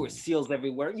 and because there were seals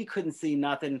everywhere, you couldn't see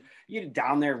nothing. You're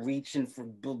down there reaching for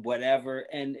whatever,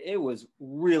 and it was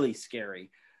really scary.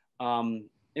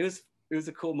 It was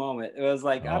a cool moment. It was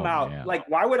like, I'm out. Man. Like,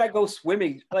 why would I go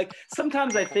swimming? Like,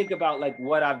 sometimes I think about like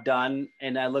what I've done,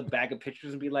 and I look back at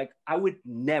pictures and be like, I would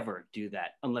never do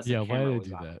that unless a camera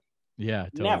was on. That? Yeah,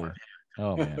 totally. Never.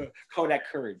 Oh man, Kodak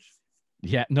courage.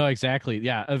 Yeah, no, exactly.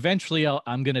 Yeah, eventually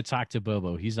I'm going to talk to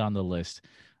Bobo. He's on the list.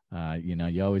 You know,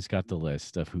 you always got the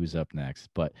list of who's up next.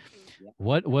 But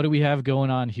what do we have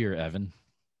going on here, Evan?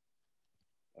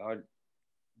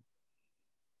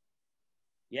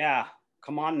 Yeah,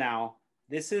 come on now.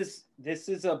 This is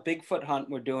a Bigfoot hunt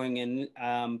we're doing, and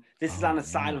this is on the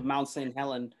side of Mount St.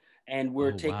 Helen, and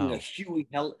we're taking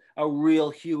a real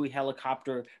Huey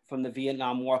helicopter from the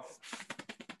Vietnam War.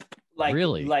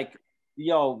 Really? Like,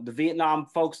 yo, the Vietnam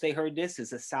folks, they heard this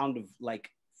is a sound of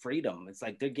like freedom. It's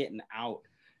like they're getting out.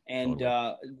 And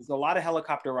there's a lot of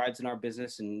helicopter rides in our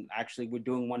business, and actually we're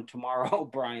doing one tomorrow,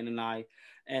 Brian and I.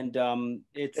 And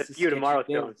it's you tomorrow,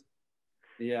 Stone.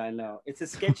 Yeah, I know. It's a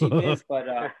sketchy biz,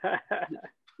 but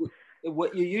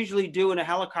what you usually do in a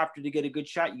helicopter to get a good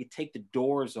shot, you take the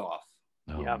doors off.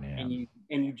 Oh, man.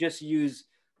 And you just use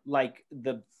like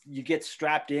you get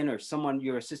strapped in, or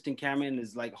your assistant cameraman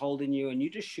is like holding you, and you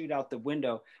just shoot out the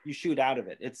window. You shoot out of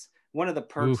it. It's one of the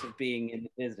perks of being in the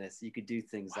business. You could do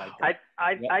things like that.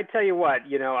 I tell you what,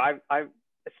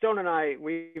 Stone and I,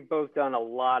 we've both done a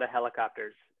lot of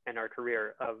helicopters in our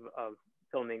career of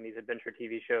filming these adventure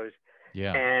TV shows.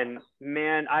 Yeah. And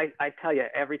man, I tell you,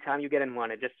 every time you get in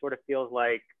one, it just sort of feels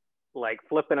like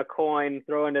flipping a coin,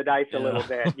 throwing the dice a little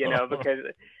bit, because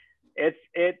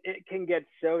it can get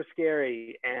so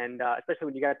scary. And especially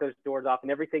when you got those doors off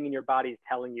and everything in your body is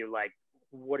telling you, like,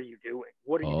 what are you doing?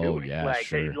 What are you doing? Yeah,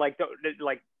 sure.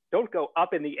 Don't go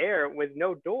up in the air with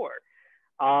no door.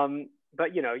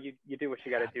 But you do what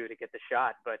you got to do to get the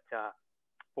shot. But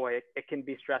boy, it can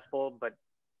be stressful, but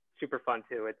super fun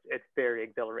too. It's very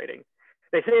exhilarating.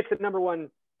 They say it's the #1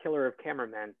 killer of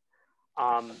cameramen.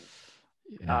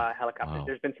 Helicopters. Wow.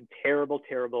 There's been some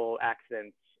terrible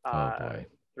accidents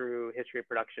through history of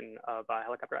production of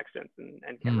helicopter accidents and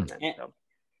cameramen.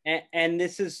 And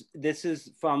this is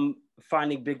from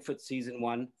Finding Bigfoot season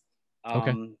 1.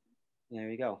 Okay. There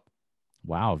you go.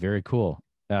 Wow, very cool.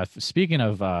 Speaking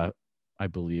of, I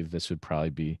believe this would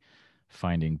probably be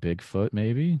Finding Bigfoot,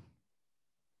 maybe.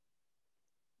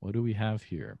 What do we have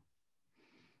here?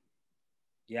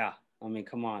 Yeah, I mean,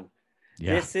 come on.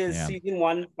 Yeah, this is season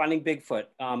 1, Finding Bigfoot.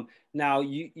 Now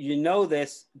you know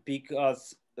this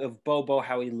because of Bobo,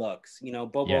 how he looks.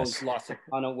 Bobo's lost a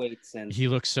ton of weight since. He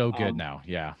looks so good now.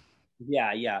 Yeah.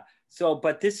 Yeah. So,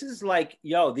 but this is like,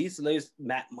 there's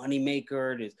Matt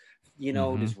Moneymaker, there's,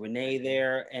 there's Renee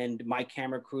there, and my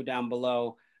camera crew down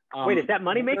below. Wait, is that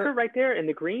Moneymaker right there in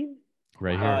the green?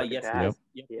 Right here. Yes.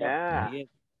 Yep.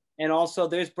 And also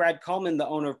there's Brad Coleman, the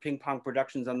owner of Ping Pong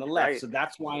Productions on the left. Right. So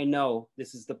that's why I know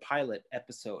this is the pilot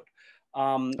episode.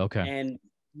 Okay. And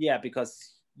yeah,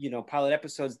 because, pilot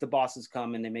episodes, the bosses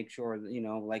come and they make sure that, we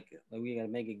got to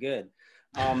make it good.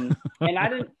 And I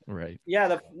didn't, right.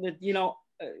 Yeah.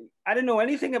 I didn't know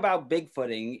anything about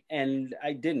Bigfooting, and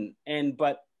I didn't.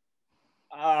 But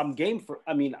I'm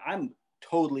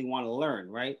totally want to learn.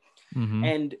 Right. Mm-hmm.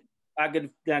 And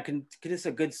this is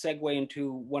a good segue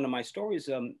into one of my stories.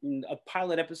 A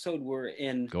pilot episode we're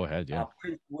in. Go ahead. Yeah.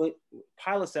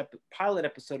 Pilot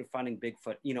episode of Finding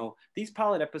Bigfoot. These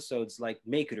pilot episodes like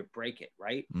make it or break it,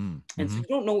 right? Mm-hmm. And so you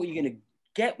don't know what you're gonna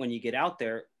get when you get out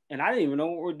there. And I didn't even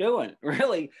know what we're doing,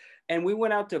 really. And we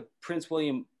went out to Prince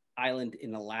William Island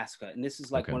in Alaska, and this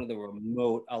is like one of the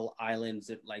remote islands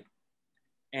that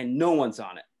and no one's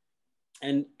on it.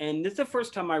 And this is the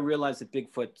first time I realized that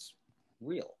Bigfoot's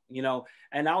real,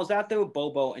 and I was out there with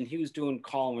Bobo, and he was doing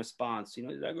call and response, he's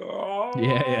like, oh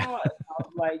yeah. I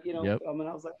was like,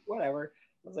 I was like, whatever.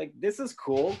 I was like, this is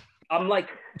cool. I'm like,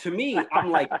 to me,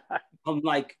 I'm like, come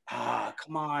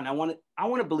on, I want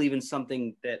to believe in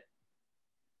something that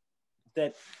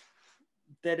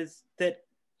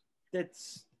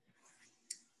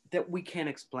we can't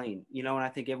explain, and I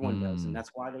think everyone does, and that's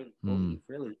why they believe,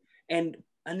 really. And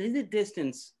in the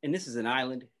distance, and this is an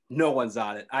island, no one's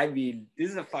on it. I mean, this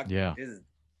is this is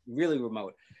really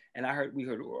remote. And we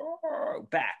heard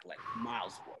back like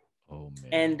miles away. Oh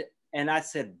man. And I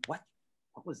said, what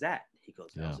was that? He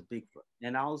goes, that was a Bigfoot.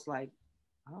 And I was like,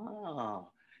 oh.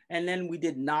 And then we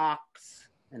did knocks,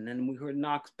 and then we heard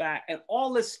knocks back and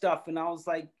all this stuff. And I was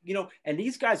like, and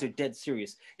these guys are dead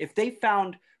serious. If they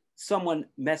found someone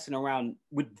messing around,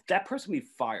 would that person be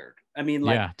fired? I mean,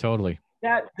 yeah, totally.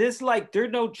 They're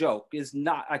no joke. Is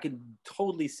not. I can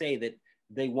totally say that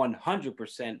they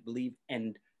 100% believe,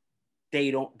 and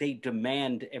they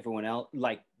demand everyone else,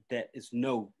 like, that is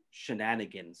no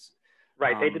shenanigans.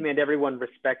 Right. They demand everyone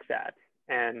respects that,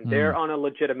 and they're on a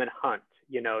legitimate hunt.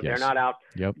 They're not out.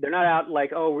 Yep. They're not out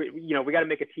like, oh, we got to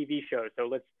make a TV show, so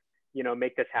let's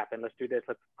make this happen. Let's do this.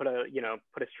 Let's put a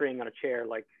string on a chair,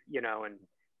 like, and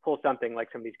pull something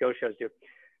like some of these ghost shows do.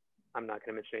 I'm not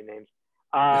going to mention any names.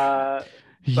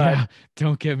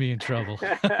 Don't get me in trouble.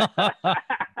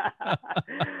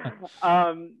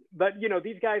 But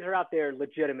these guys are out there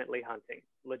legitimately hunting,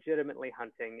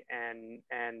 and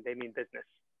they mean business.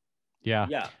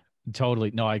 Yeah,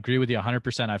 totally. No, I agree with you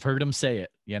 100%. I've heard them say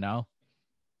it. They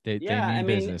mean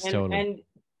business, totally.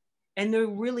 And they're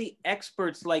really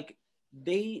experts. Like,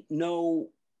 they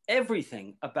know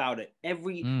everything about it.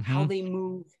 How they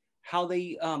move, how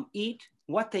they eat,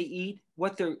 what they eat,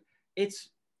 it's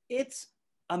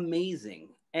amazing.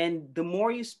 And the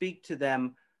more you speak to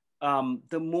them,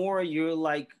 the more you're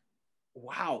like,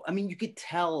 wow. I mean, you could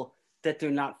tell that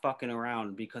they're not fucking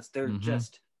around because they're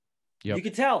just, you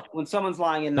could tell when someone's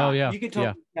lying and not. Oh, yeah. You could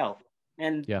totally tell.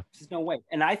 And there's no way.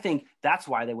 And I think that's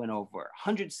why they went over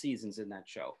 100 seasons in that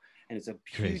show. And it's a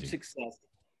huge success.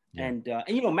 Yeah. And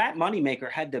you know, Matt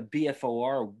Moneymaker had the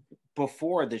BFOR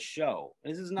before the show.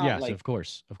 This is not like, of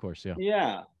course, yeah.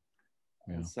 Yeah.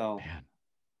 So, man.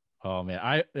 Oh man,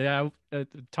 I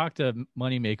talk to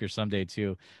Moneymaker someday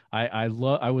too. I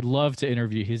would love to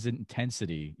interview his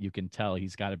intensity. You can tell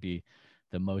he's got to be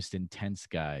the most intense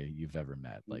guy you've ever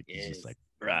met. Like he's just like,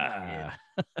 rah.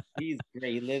 He's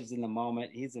great. He lives in the moment.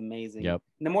 He's amazing. Yep.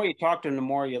 And the more you talk to him, the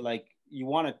more you're like, you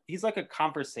want to. He's like a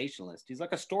conversationalist. He's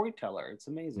like a storyteller. It's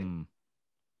amazing.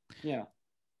 Yeah.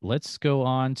 Let's go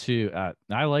on to.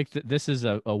 I like that. This is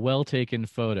a well taken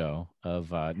photo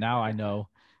of. Now I know,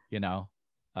 you know.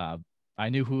 I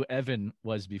knew who Evan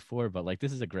was before, but like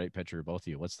this is a great picture of both of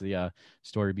you. What's the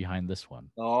story behind this one?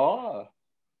 Oh,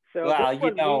 so well,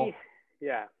 you know,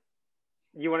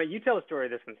 you tell the story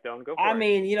of this one, Stone. Go for it. I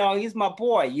mean, you know, he's my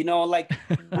boy. You know, like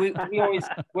we're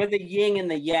the yin and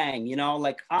the yang. You know,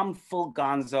 like I'm full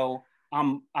gonzo.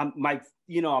 I'm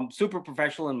super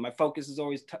professional and my focus is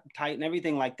always tight and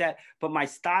everything like that. But my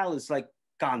style is like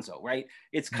gonzo, right?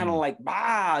 It's kind of like,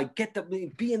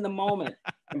 be in the moment.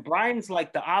 And Brian's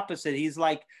like the opposite. He's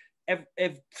like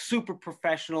super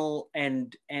professional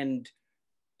and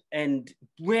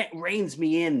reins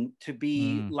me in to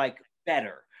be like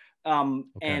better.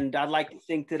 And I'd like to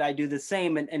think that I do the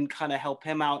same and kind of help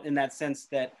him out in that sense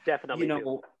that, definitely, you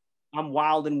know, I'm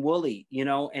wild and woolly, you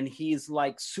know, and he's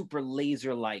like super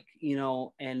laser like, you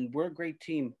know, and we're a great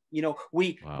team. You know,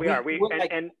 we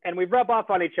rub off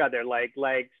on each other. Like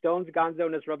Stone's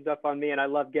gonzo-ness rubs off on me, and I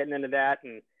love getting into that.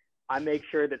 And I make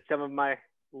sure that some of my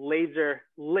laser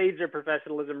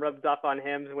professionalism rubs off on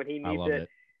him when he needs it.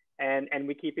 And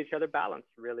we keep each other balanced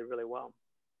really, really well.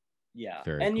 Yeah.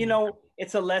 Very cool. You know,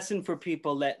 it's a lesson for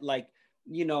people that like,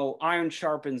 you know, iron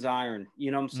sharpens iron,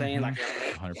 you know what I'm saying? Like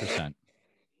 100%.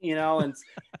 You know, and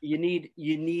you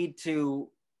need to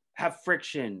have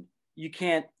friction. You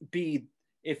can't be,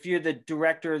 if you're the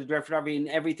director or the director and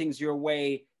everything's your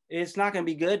way, it's not going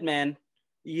to be good, man.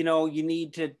 You know, you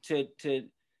need to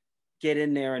get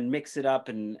in there and mix it up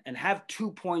and have 2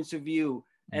 points of view.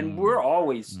 And we're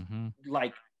always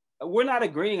like, we're not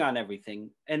agreeing on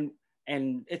everything, and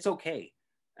it's okay.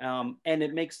 And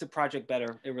it makes the project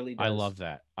better. It really does. I love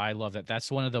that.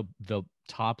 That's one of the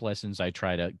top lessons I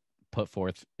try to put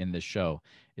forth in this show,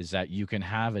 is that you can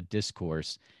have a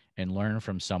discourse and learn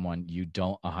from someone you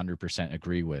don't 100%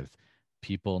 agree with.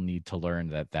 People need to learn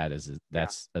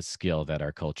that's a skill that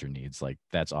our culture needs. Like,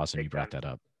 that's awesome. You brought that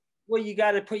up. Well, you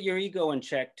got to put your ego in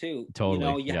check too. Totally.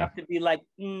 You know, you have to be like,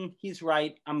 he's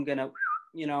right. I'm going to,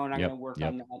 you know, and I'm going to work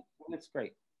on that. And it's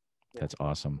great. That's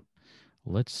awesome.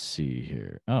 Let's see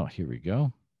here. Oh, here we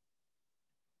go.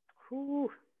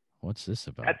 Whew. What's this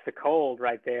about? That's the cold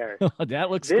right there. That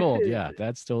looks cold. Yeah,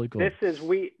 that's totally cool. This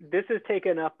is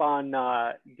taken up on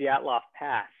Dyatlov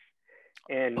Pass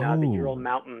in the Ural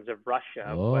Mountains of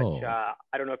Russia, which I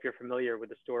don't know if you're familiar with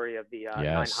the story of the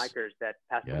 9 hikers that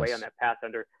passed away on that pass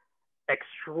under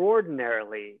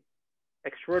extraordinarily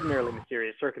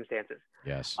mysterious circumstances.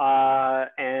 Yes.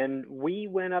 And we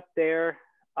went up there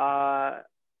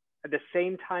at the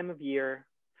same time of year,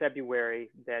 February,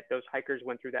 that those hikers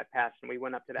went through that pass, and we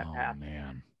went up to that pass.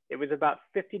 Man. It was about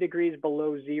 50 degrees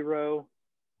below zero.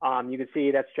 You can see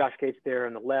that's Josh Gates there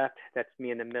on the left. That's me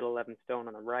in the middle, Evan Stone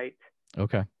on the right.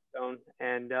 Okay. Stone.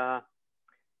 And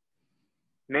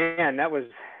man,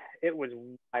 it was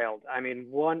wild. I mean,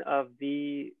 one of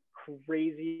the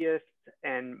craziest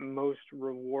and most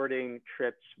rewarding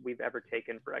trips we've ever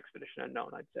taken for Expedition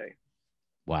Unknown, I'd say.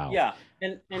 Wow. Yeah,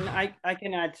 and I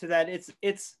can add to that.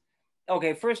 It's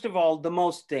okay. First of all, the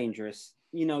most dangerous.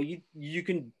 You know, you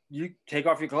take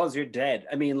off your clothes, you're dead.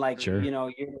 I mean, like, sure. You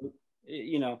know,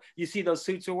 you see those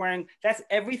suits we're wearing. That's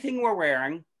everything we're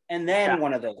wearing, and then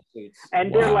one of those suits.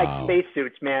 And they're like space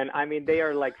suits, man. I mean, they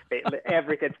are like space.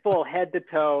 Everything. It's full head to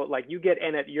toe. Like, you get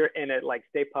in it, you're in it like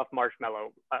Stay Puft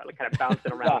Marshmallow, kind of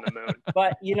bouncing around the moon.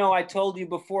 But you know, I told you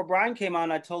before Brian came on.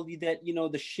 I told you that, you know,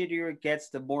 the shittier it gets,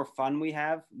 the more fun we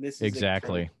have. This is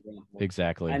exactly.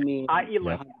 I mean,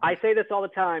 I say this all the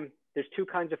time. There's 2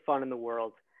 kinds of fun in the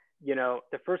world. You know,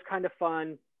 the first kind of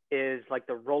fun is like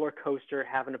the roller coaster,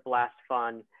 having a blast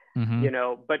fun. Mm-hmm. You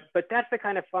know, but that's the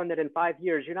kind of fun that in 5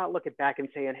 years you're not looking back and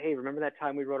saying, "Hey, remember that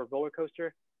time we rode a roller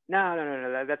coaster?"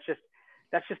 No. That's just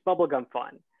bubblegum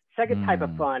fun. Second type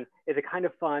of fun is a kind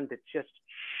of fun that's just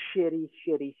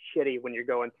shitty when you're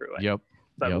going through it. Yep.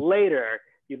 But later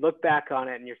you look back on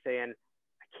it and you're saying,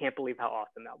 I can't believe how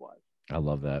awesome that was. I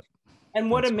love that.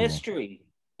 And what a mystery.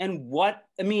 And what,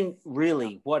 I mean,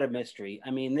 really, what a mystery.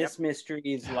 I mean, this mystery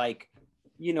is like,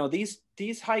 you know, these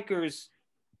hikers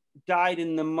died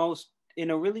in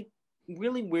a really,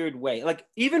 really weird way. Like,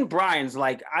 even Brian's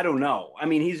like, I don't know. I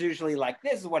mean, he's usually like,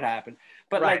 this is what happened.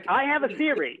 But right. like, I have a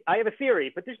theory,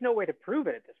 but there's no way to prove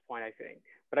it at this point, I think.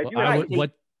 But I do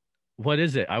what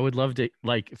is it? I would love to,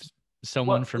 like,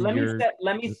 someone from let your...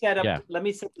 let me set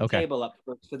the table up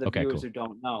for the viewers cool. who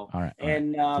don't know. All right.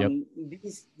 And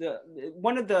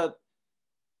one of the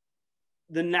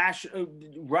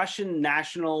Russian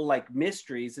national like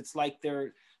mysteries, it's like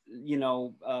they're, you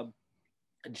know,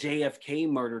 JFK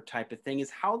murder type of thing, is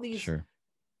how these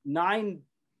 9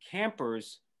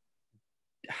 campers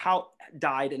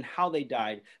died and how they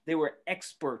died. They were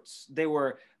experts. They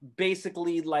were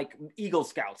basically like Eagle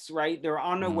Scouts, right? They're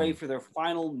on their way for their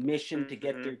final mission to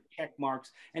get their check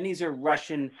marks. And these are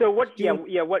Russian. So what you have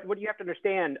to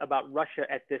understand about Russia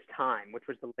at this time, which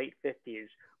was the late 50s,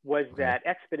 was that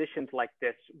expeditions like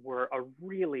this were a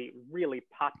really, really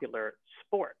popular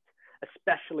sport,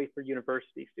 especially for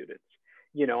university students.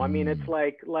 You know, I mean, it's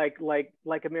like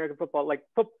American football, like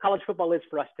college football is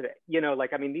for us today. You know,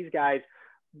 like, I mean, these guys,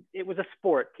 it was a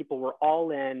sport. People were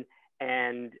all in,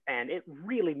 and it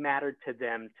really mattered to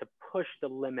them to push the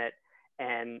limit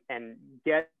and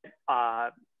get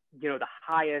you know, the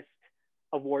highest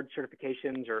award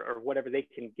certifications or whatever they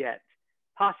can get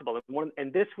possible.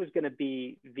 And this was going to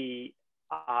be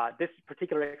this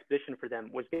particular expedition for them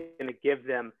was going to give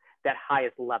them that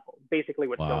highest level. Basically,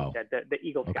 what Stone said, the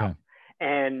Eagle Scouts.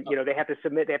 And, you know, they have to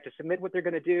submit what they're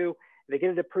going to do. They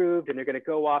get it approved, and they're going to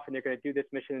go off and they're going to do this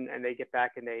mission, and they get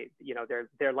back and they, you know,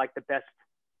 they're like the best,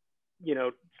 you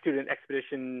know, student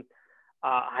expedition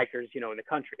hikers, you know, in the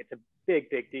country. It's a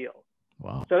big, big deal.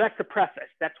 Wow. So that's the preface.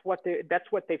 That's what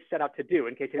they've set out to do.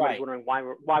 In case anyone's wondering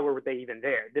why were they even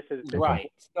there? This is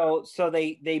right. So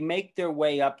they make their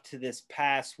way up to this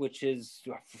pass, which is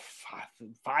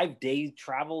 5-day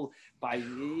travel by,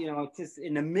 you know, just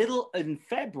in the middle in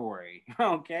February.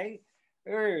 Okay,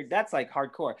 that's like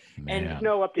hardcore. Man. And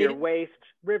snow up to your waist,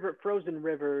 frozen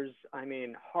rivers. I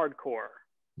mean, hardcore.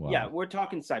 Wow. Yeah, we're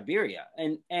talking Siberia,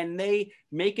 and they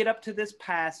make it up to this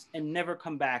pass and never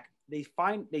come back.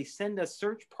 They send a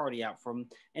search party out from,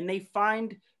 and they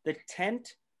find the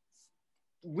tent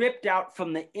ripped out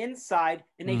from the inside,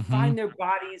 and they find their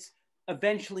bodies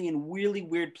eventually in really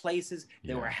weird places.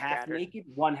 They were half naked.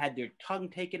 One had their tongue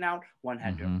taken out. One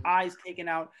had their eyes taken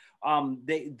out.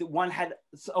 One had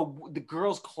the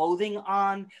girl's clothing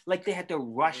on, like they had to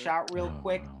rush out real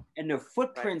quick. No. And their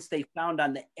footprints they found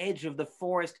on the edge of the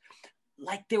forest,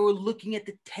 like they were looking at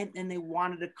the tent and they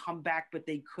wanted to come back, but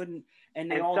they couldn't. And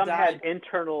they all died.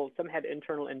 Some had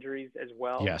internal injuries as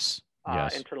well. Yes.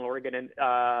 Internal organ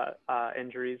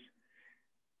injuries.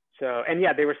 So, and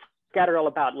yeah, they were scattered all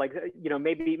about, like, you know,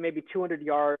 maybe 200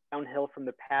 yards downhill from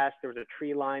the pass, there was a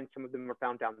tree line. Some of them were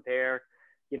found down there.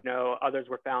 You know, others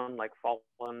were found like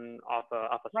fallen off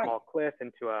a small cliff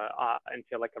into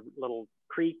like a little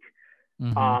creek.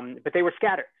 But they were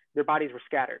scattered. Their bodies were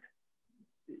scattered.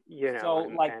 You know. So,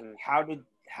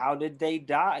 how did they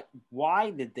die? Why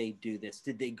did they do this?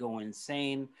 Did they go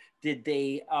insane? Did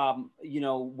they, you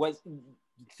know,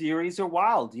 theories are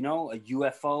wild, you know,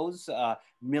 UFOs,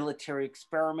 military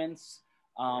experiments.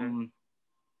 And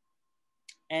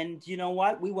you know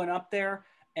what? We went up there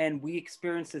and we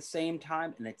experienced the same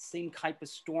time and that same type of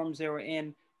storms they were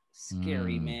in.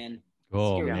 Scary, man.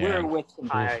 Oh, scary. man. We were with some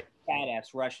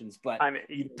badass Russians, but I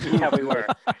mean, yeah, we were.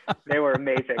 They were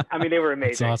amazing. I mean, they were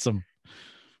amazing. It's awesome.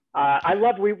 I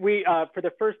loved we for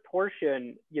the first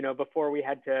portion, you know, before we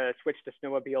had to switch to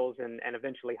snowmobiles and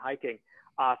eventually hiking.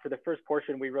 For the first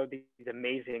portion, we rode these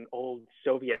amazing old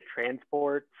Soviet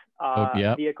transport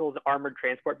vehicles, armored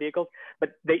transport vehicles,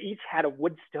 but they each had a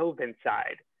wood stove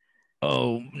inside.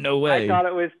 Oh, no way. I thought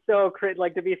it was so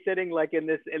like to be sitting like in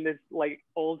this like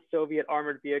old Soviet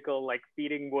armored vehicle, like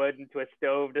feeding wood into a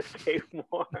stove to stay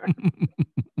warm.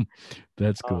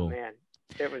 That's cool. Oh man,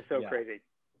 it was so crazy.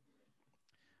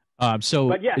 So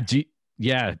but do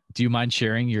you mind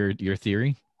sharing your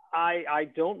theory? I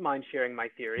don't mind sharing my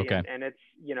theory, okay. and it's,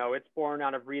 you know, it's born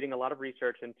out of reading a lot of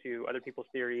research into other people's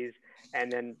theories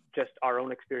and then just our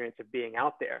own experience of being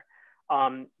out there.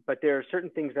 But there are certain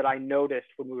things that I noticed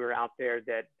when we were out there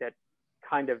that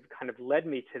kind of led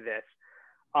me to this.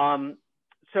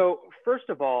 So first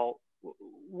of all,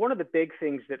 one of the big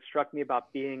things that struck me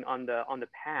about being on the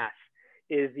pass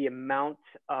is the amount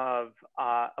of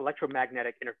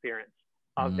electromagnetic interference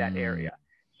of that area.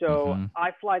 So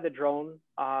I fly the drone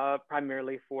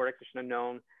primarily for Expedition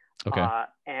Unknown. Okay.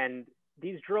 And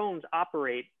these drones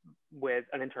operate with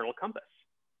an internal compass,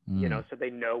 you know, so they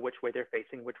know which way they're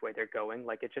facing, which way they're going.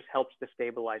 Like, it just helps to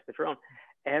stabilize the drone.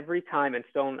 Every time, and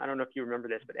Stone, I don't know if you remember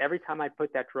this, but every time I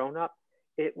put that drone up,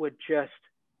 it would just,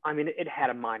 I mean, it had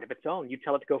a mind of its own. You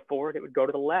tell it to go forward, it would go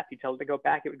to the left. You tell it to go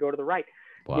back, it would go to the right.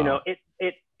 Wow. You know, it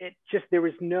just, there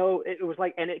was no, it was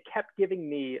like, and it kept giving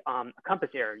me a compass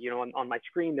error, you know, on my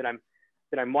screen that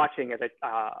I'm watching as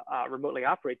I remotely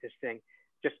operate this thing,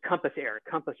 just compass error,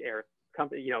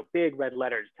 you know, big red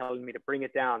letters telling me to bring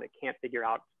it down. It can't figure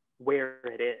out where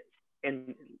it is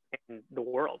in the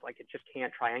world. Like, it just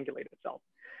can't triangulate itself.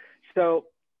 So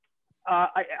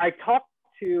I talked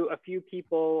to a few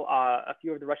people, a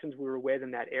few of the Russians we were with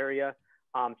in that area,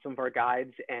 some of our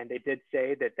guides, and they did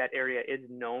say that that area is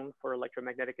known for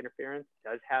electromagnetic interference. It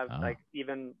does have, like,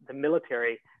 even the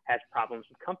military has problems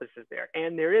with compasses there.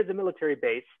 And there is a military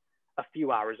base a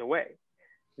few hours away.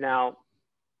 Now,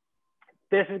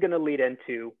 this is going to lead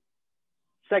into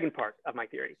second part of my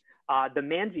theory. The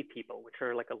Mansi people, which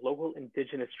are like a local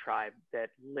indigenous tribe that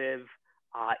live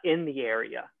in the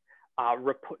area,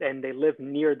 and they live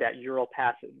near that Ural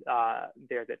Pass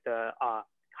there that the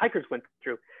hikers went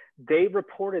through. They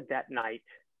reported that night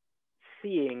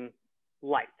seeing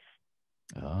lights.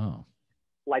 Oh.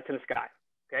 Lights in the sky.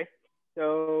 Okay.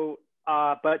 So,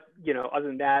 but, you know, other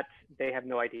than that, they have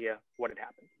no idea what had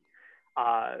happened.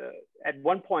 At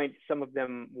one point, some of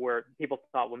them people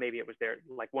thought, well, maybe it was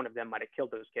like one of them might have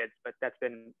killed those kids, but that's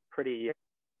been pretty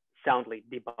soundly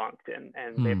debunked, and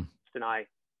they deny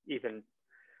even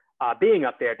being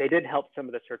up there. They did help some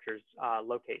of the searchers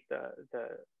locate the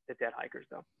dead hikers,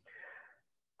 though.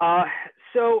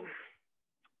 So,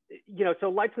 you know, so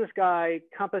lights in the sky,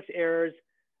 compass errors.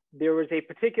 There was a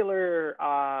particular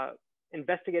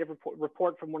investigative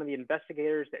report from one of the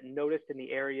investigators that noticed in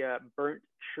the area burnt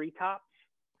treetops.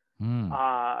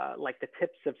 Like the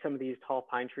tips of some of these tall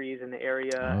pine trees in the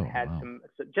area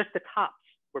just the tops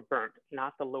were burnt,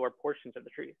 not the lower portions of the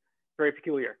trees. Very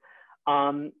peculiar.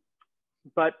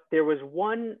 But there was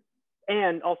one,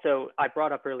 and also I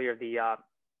brought up earlier the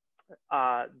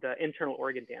internal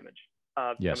organ damage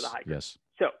of some of the hikers. Yes.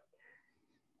 So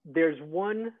there's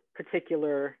one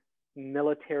particular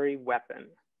military weapon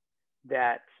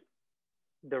that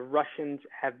the Russians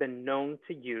have been known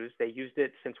to use. They used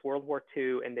it since World War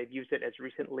II, and they've used it as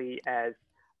recently as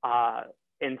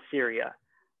in Syria,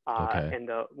 in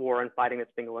the war and fighting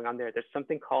that's been going on there. There's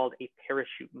something called a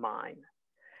parachute mine.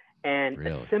 And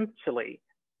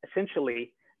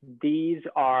essentially, these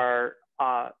are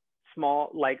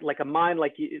small, like a mine,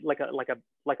 like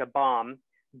a bomb,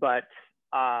 but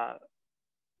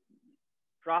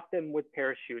drop them with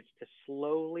parachutes to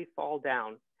slowly fall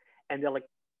down, and they'll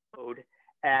explode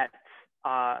at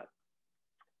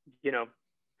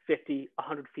 50,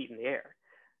 100 feet in the air.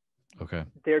 Okay.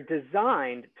 They're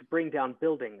designed to bring down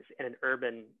buildings in an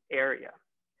urban area,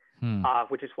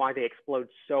 which is why they explode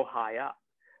so high up.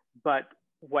 But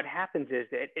what happens is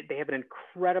that they have an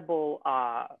incredible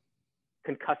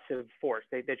concussive force.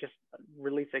 They just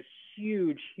release a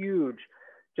huge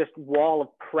just wall of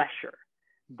pressure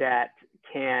that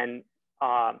can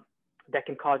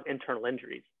cause internal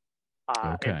injuries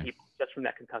in people just from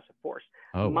that concussive force.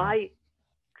 My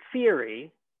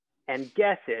theory and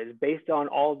guess is, based on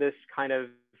all this kind of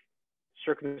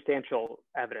circumstantial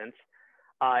evidence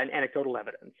and anecdotal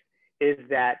evidence, is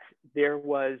that there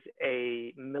was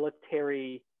a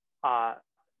military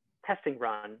testing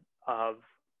run of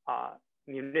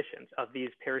munitions, of these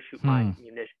parachute mine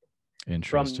munitions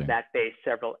from that base,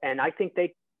 several. And I think they,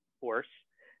 of course,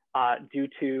 due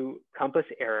to compass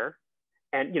error,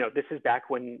 and this is back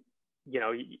when,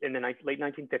 in the late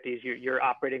 1950s, you're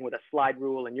operating with a slide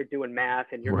rule and you're doing math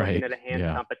and you're looking at a hand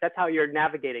compass. That's how you're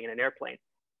navigating in an airplane,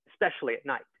 especially at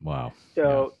night. Wow.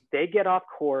 So they get off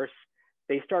course.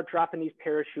 They start dropping these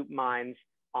parachute mines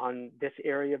on this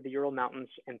area of the Ural Mountains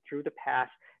and through the pass.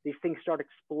 These things start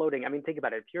exploding. I mean, think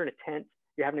about it. If you're in a tent,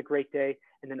 you're having a great day,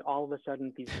 and then all of a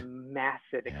sudden these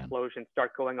massive explosions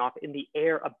start going off in the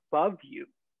air above you.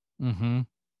 Mm-hmm.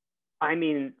 I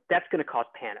mean, that's going to cause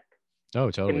panic.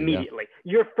 Oh, totally. Immediately.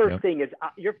 Yeah. Your first thing is,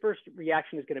 your first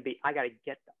reaction is going to be, I got to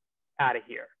get out of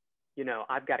here.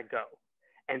 I've got to go.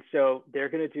 And so they're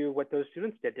going to do what those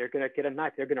students did. They're going to get a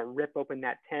knife. They're going to rip open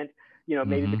that tent,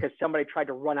 maybe because somebody tried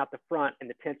to run out the front and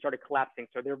the tent started collapsing.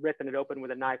 So they're ripping it open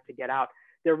with a knife to get out.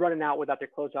 They're running out without their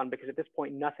clothes on, because at this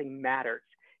point, nothing matters.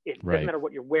 It doesn't matter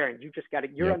what you're wearing. You just got to,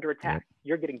 you're under attack.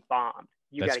 You're getting bombed.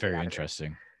 That's very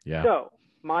interesting. Yeah. So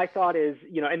my thought is,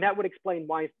 and that would explain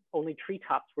why only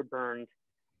treetops were burned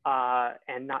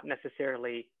and not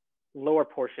necessarily lower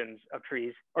portions of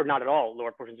trees, or not at all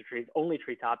lower portions of trees, only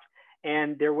treetops.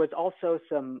 And there was also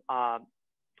some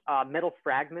metal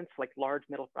fragments, like large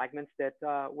metal fragments that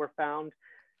were found,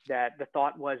 that the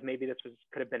thought was maybe this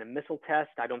could have been a missile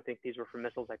test. I don't think these were from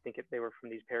missiles. I think they were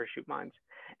from these parachute mines.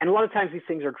 And a lot of times these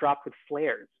things are dropped with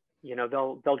flares. You know,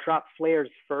 they'll drop flares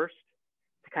first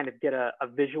to kind of get a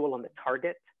visual on the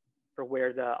target for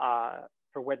where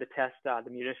the test, the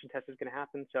munition test is going to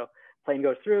happen. So plane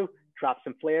goes through, drops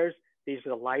some flares. These are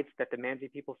the lights that the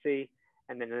Manzi people see.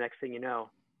 And then the next thing you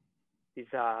know, these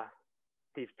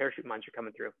parachute mines are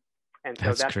coming through. And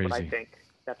so that's crazy. What I think.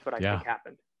 That's what I think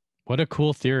happened. What a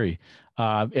cool theory.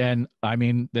 And I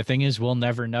mean, the thing is, we'll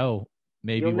never know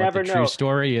maybe what the true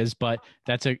story is, but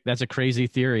that's a crazy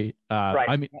theory. Right.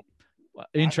 I mean,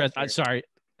 sorry,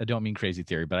 I don't mean crazy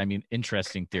theory, but I mean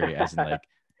interesting theory, as in like,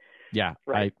 yeah,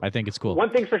 right. I think it's cool.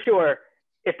 One thing's for sure,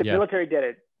 if the military did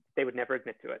it, they would never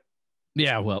admit to it.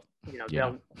 Yeah, well, you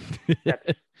know,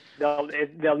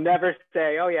 they'll never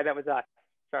say, "Oh yeah, that was us."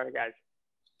 Sorry, guys.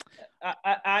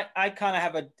 I kind of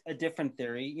have a different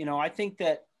theory. You know, I think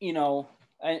that, you know,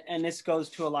 and this goes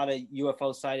to a lot of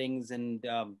UFO sightings and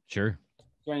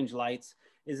strange lights,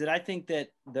 is that I think that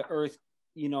the Earth,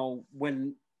 you know,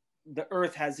 when the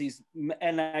Earth has these,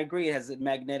 and I agree it has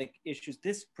magnetic issues,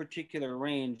 this particular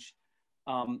range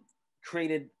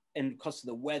created, and because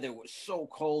the weather was so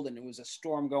cold and it was a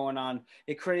storm going on,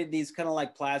 it created these kind of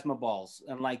like plasma balls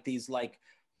and like these like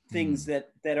things that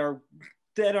are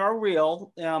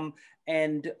real,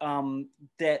 and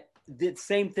that the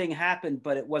same thing happened,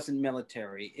 but it wasn't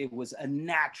military. It was a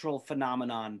natural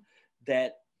phenomenon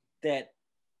that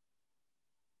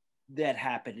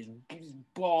happened. These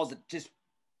balls that just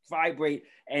vibrate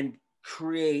and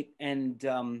create, and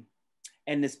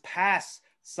this pass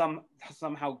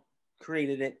somehow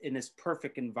created it in this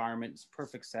perfect environment, this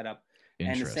perfect setup,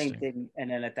 and the same thing.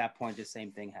 And then at that point, the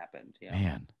same thing happened. Yeah.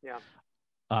 Man. Yeah.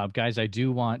 Guys, I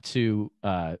do want to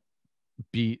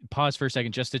pause for a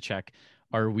second just to check.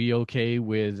 Are we okay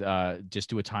with just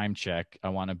do a time check? I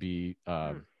want to be,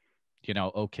 you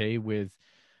know, okay with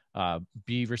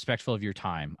be respectful of your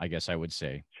time, I guess I would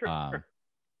say. Sure.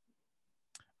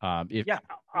 I'm good.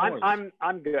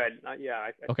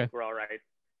 I think we're all right.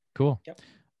 Cool. Yep.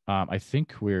 I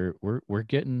think we're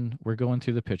going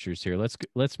through the pictures here.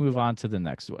 Let's move on to the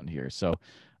next one here. So,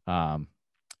 and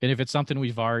if it's something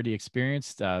we've already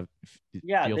experienced, feel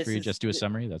free to just do a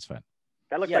summary. That's fine.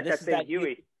 That looks like that's Big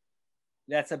Huey.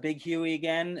 That's a Big Huey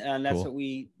again, and that's what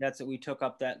we took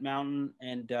up that mountain,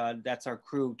 and that's our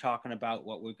crew talking about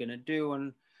what we're gonna do,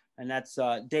 and that's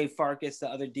Dave Farkas, the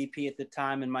other DP at the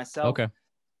time, and myself. Okay.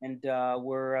 And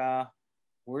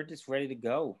we're just ready to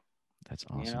go. That's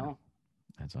awesome. You know?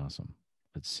 That's awesome.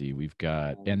 Let's see. We've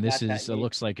got, and this is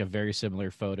looks like a very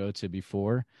similar photo to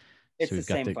before. It's the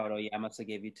same photo. Yeah, I must have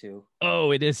gave you two.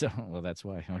 Oh, it is. Well, that's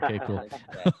why. Okay,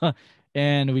 cool.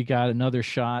 And we got another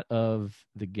shot of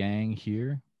the gang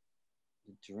here.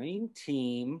 The dream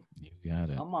team. You got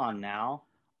it. Come on now.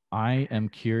 I am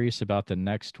curious about the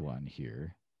next one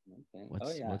here.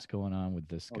 Okay. What's going on with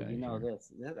this guy? You know here?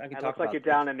 this. It looks like you're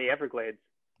down in the Everglades.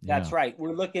 That's right.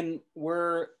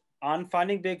 We're on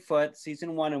Finding Bigfoot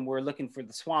season 1, and we're looking for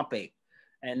the swamp ape.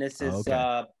 And this is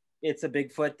it's a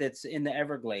Bigfoot that's in the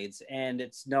Everglades, and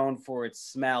it's known for its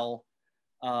smell,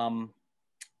 and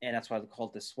that's why they call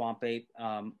it the swamp ape.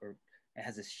 Or it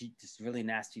has this really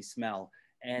nasty smell.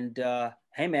 And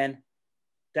hey, man,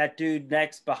 that dude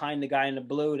next behind the guy in the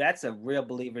blue, that's a real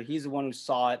believer. He's the one who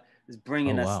saw it, is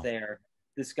bringing us there.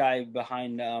 This guy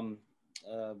behind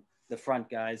the front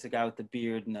guy is the guy with the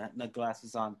beard and the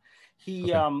glasses on.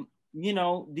 He, you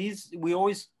know, we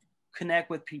always connect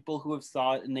with people who have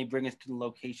saw it, and they bring us to the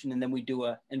location, and then we do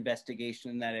a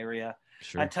investigation in that area.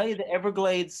 Sure. I tell you, the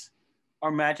Everglades are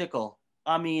magical.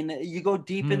 I mean, you go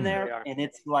deep in there, and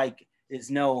it's like there's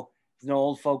no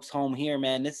old folks home here,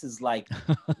 man. This is like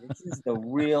this is the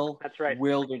real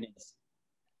wilderness.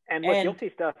 And look, you'll see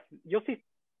stuff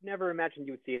never imagined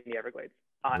you would see in the Everglades.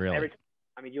 Really?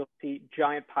 You'll see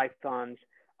giant pythons.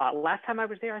 Last time I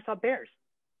was there, I saw bears.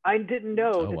 I didn't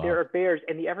know that there are bears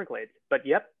in the Everglades, but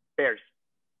yep, bears.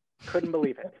 Couldn't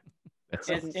believe it.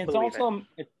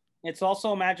 It's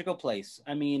also a magical place.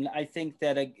 I mean, I think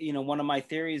that one of my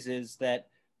theories is that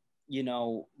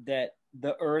that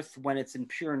the Earth, when it's in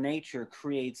pure nature,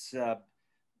 creates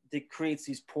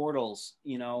these portals,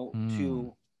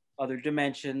 to other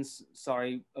dimensions.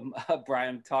 Sorry,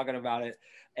 Brian, I'm talking about it.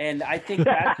 And I think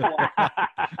that's what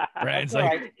Brian's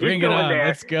like, bring it on, there.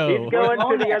 Let's go. He's going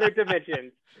to the other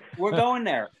dimensions. We're going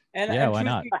there. And, yeah, why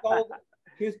not?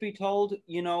 Truth be told,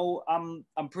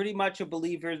 I'm pretty much a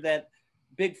believer that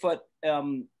Bigfoot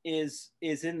is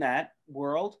in that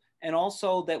world. And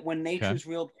also that when nature's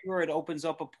real pure, it opens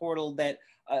up a portal that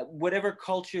whatever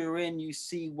culture you're in, you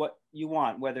see what you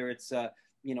want, whether it's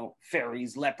you know,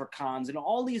 fairies, leprechauns, and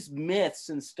all these myths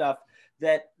and stuff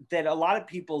that a lot of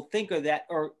people think of that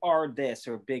or are this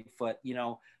or Bigfoot, you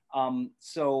know.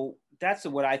 So that's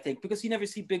what I think, because you never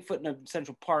see Bigfoot in a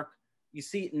Central Park. You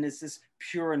see it in this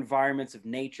pure environments of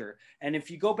nature. And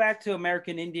if you go back to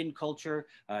American Indian culture,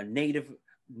 Native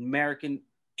American,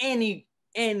 any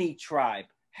tribe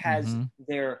has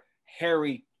their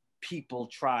hairy people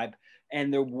tribe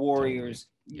and their warriors. Totally.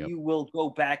 Yep. You will go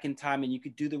back in time and you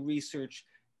could do the research.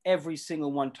 Every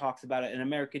single one talks about it. And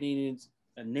American Indians,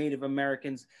 Native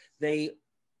Americans,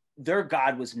 their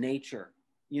God was nature,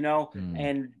 you know,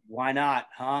 and why not,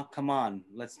 huh? Come on,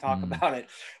 let's talk about it.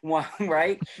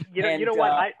 Right? You know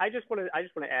what? I just want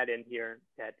to add in here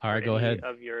that all right, go ahead.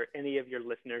 Any of your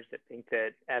listeners that think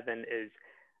that Evan is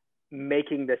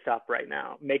making this up right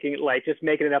now, making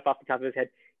it up off the top of his head.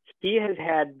 He has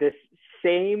had this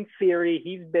same theory.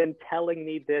 He's been telling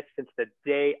me this since the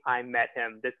day I met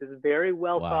him. This is very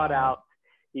well thought out.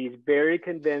 He's very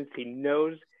convinced. He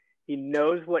knows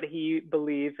what he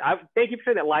believes. Thank you for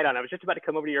turning that light on. I was just about to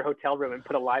come over to your hotel room and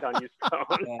put a light on your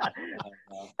phone.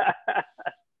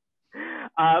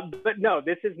 But no,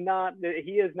 this is not.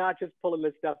 He is not just pulling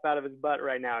this stuff out of his butt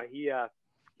right now. He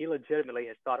legitimately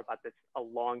has thought about this a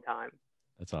long time.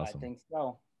 That's awesome. I think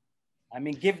so. I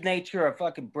mean, give nature a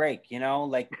fucking break, you know?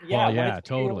 Like, yeah, yeah,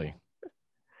 totally.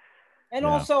 And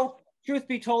also, truth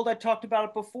be told, I talked about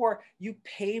it before. You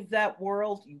pave that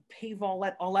world, you pave all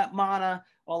that mana,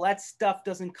 all that stuff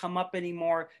doesn't come up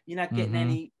anymore. You're not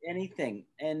getting anything.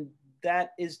 And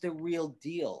that is the real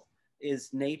deal,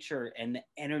 is nature and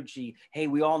energy. Hey,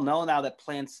 we all know now that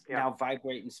plants now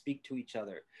vibrate and speak to each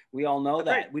other. We all know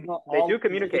that. Right. They do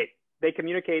communicate. They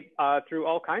communicate through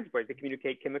all kinds of ways. They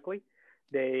communicate chemically.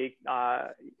 They,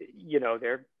 you know,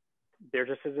 they're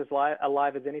just as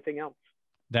alive as anything else.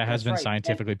 That has been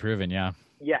scientifically proven. Yeah.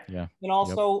 And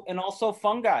also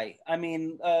fungi. I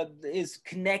mean, is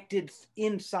connected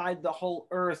inside the whole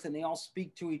earth, and they all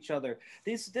speak to each other.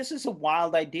 This is a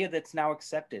wild idea that's now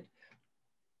accepted.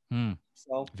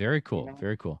 So very cool. You know?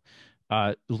 Very cool.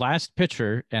 Last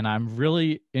picture, and I'm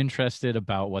really interested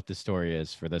about what the story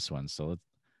is for this one. So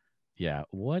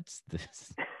what's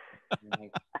this?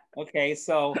 Okay,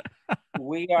 so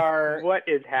we are. What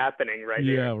is happening right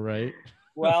here? Yeah, right.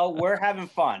 Well, we're having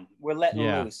fun. We're letting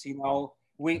loose. You know,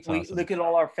 we look at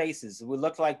all our faces. We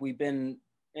look like we've been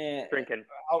drinking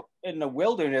out in the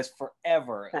wilderness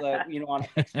forever. You know, on an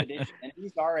expedition. And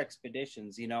these are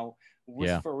expeditions. You know,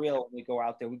 for real. We go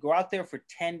out there. We go out there for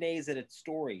 10 days at a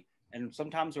story, and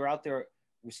sometimes we're out there.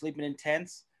 We're sleeping in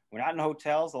tents. We're not in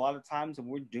hotels a lot of times, and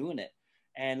we're doing it.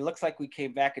 And it looks like we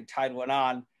came back and tied one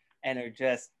on, and are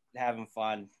just having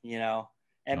fun, you know.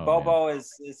 And Bobo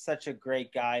is such a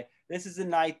great guy. This is a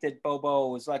night that Bobo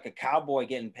was like a cowboy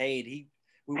getting paid.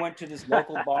 We went to this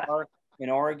local bar in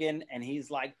Oregon, and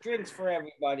he's like, drinks for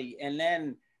everybody. And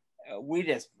then we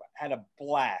just had a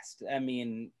blast. I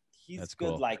mean, he's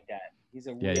good like that. He's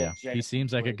a real he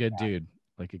seems like a good dude.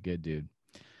 Like a good dude.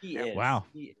 He is. Wow.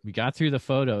 We got through the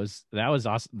photos. That was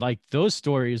awesome. Like, those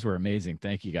stories were amazing.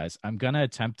 Thank you, guys. I'm going to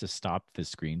attempt to stop the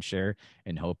screen share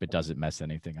and hope it doesn't mess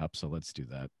anything up. So let's do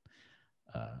that.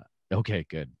 Okay,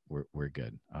 good. We're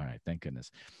good. All right. Thank goodness.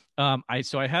 I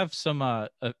have some, a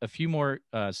few more,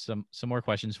 some more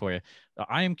questions for you.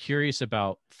 I am curious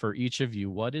about, for each of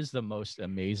you, what is the most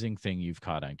amazing thing you've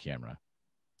caught on camera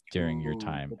during your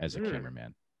time as a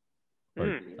cameraman?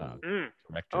 Or,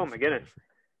 director, oh my goodness.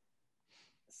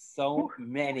 So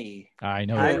many. I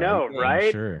know, right?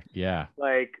 I'm sure. Yeah.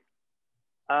 Like,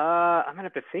 I'm gonna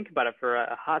have to think about it for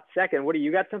a hot second. What do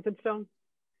you got? Something, Stone?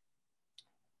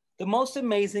 The most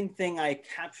amazing thing I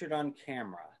captured on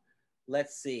camera.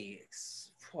 Let's see.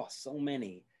 So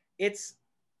many. Let's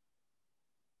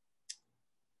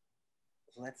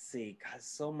see. God,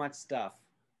 so much stuff.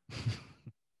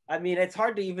 I mean, it's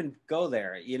hard to even go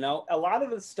there. You know, a lot of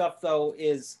the stuff though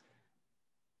is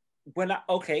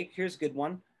here's a good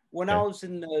one. When I was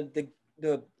in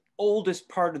the oldest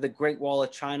part of the Great Wall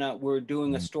of China, we're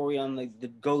doing a story on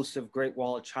the ghosts of Great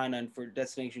Wall of China and for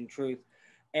Destination Truth.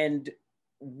 And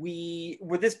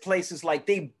this place is like,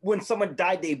 when someone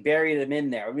died, they buried them in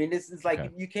there. I mean, this is like,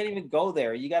 you can't even go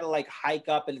there. You got to like hike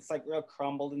up, and it's like real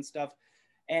crumbled and stuff.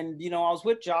 And, you know, I was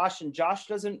with Josh, and Josh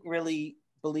doesn't really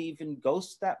believe in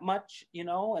ghosts that much, you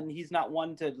know, and he's not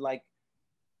one to like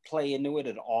play into it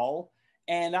at all.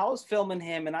 And I was filming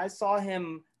him, and I saw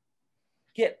him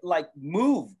get like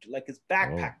moved, like his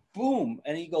backpack, boom.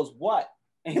 And he goes, what?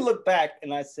 And he looked back,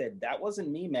 and I said, that wasn't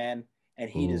me, man. and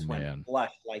he just went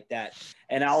flush like that.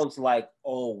 And I was like,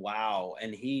 oh, wow.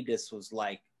 And he just was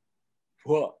like,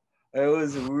 whoa. It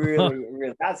was really,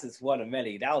 really, that's just one of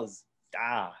many. That was,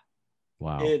 wow.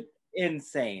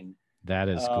 Insane. That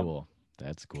is cool.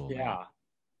 That's cool. Yeah. Man.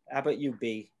 How about you,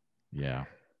 B? Yeah.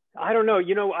 I don't know.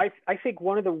 You know, I think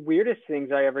one of the weirdest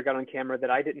things I ever got on camera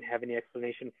that I didn't have any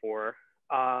explanation for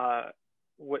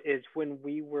is when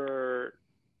we were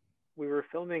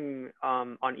filming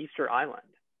on Easter Island.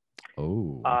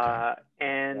 Oh. Okay.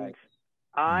 And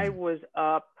I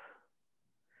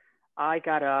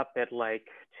got up at like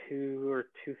 2 or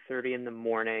 2:30 in the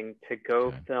morning to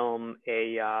go film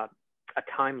a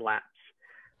time lapse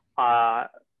of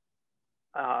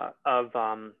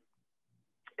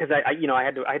because I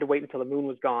had to wait until the moon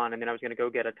was gone, and then I was going to go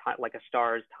get a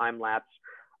stars time lapse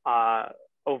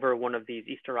over one of these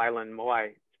Easter Island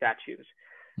Moai statues.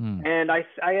 And I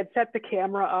had set the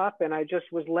camera up, and I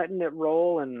just was letting it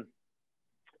roll and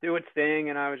do its thing,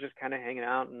 and I was just kind of hanging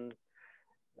out and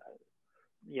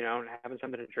having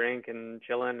something to drink and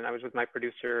chilling. And I was with my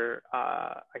producer.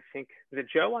 I think, was it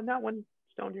Joe on that one?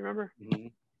 Stone, do you remember? Mm-hmm.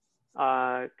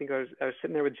 I think I was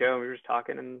sitting there with Joe, and we were just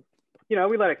talking, and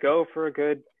we let it go for a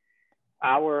good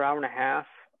hour and a half,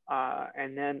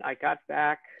 and then I got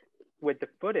back with the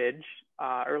footage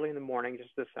early in the morning,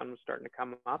 just the sun was starting to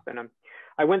come up, and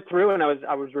I went through and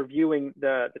I was reviewing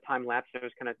the time lapse, and I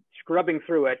was kind of scrubbing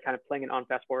through it, kind of playing it on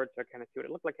fast forward, so I kind of see what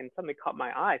it looked like, and suddenly caught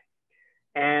my eye,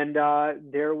 and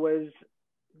there was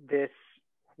this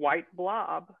white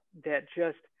blob that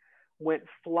just went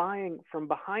flying from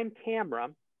behind camera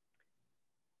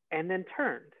and then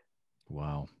turned.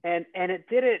 Wow. And it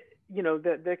did it,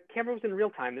 the camera was in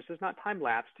real time. This is not time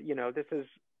lapsed. This is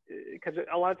because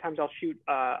a lot of times I'll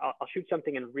shoot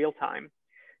something in real time,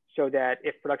 so that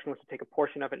if production wants to take a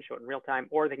portion of it and show it in real time,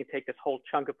 or they can take this whole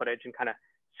chunk of footage and kind of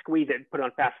squeeze it and put it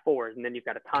on fast forward, and then you've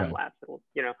got a time lapse.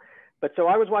 But so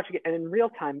I was watching it, and in real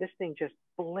time, this thing just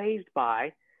blazed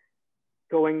by,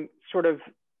 going sort of,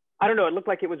 I don't know, it looked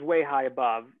like it was way high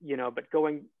above, but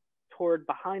going toward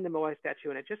behind the Moai statue,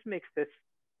 and it just makes this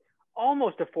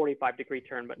almost a 45-degree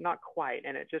turn, but not quite.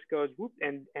 And it just goes whoop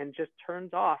and just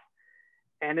turns off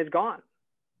and is gone.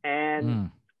 And,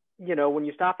 when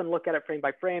you stop and look at it frame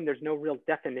by frame, there's no real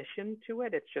definition to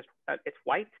it. It's just, it's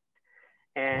white.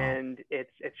 And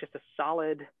it's just a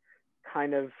solid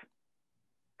kind of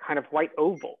white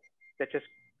oval that just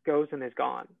goes and is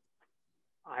gone.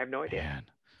 I have no idea. Man,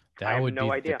 that would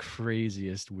be the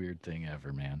craziest weird thing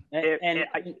ever, man.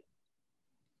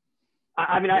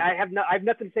 I have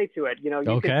nothing to say to it.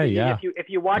 You can see, if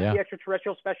you watch the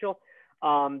extraterrestrial special,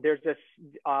 there's this.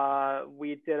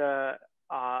 We did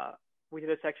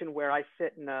a section where I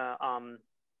sit in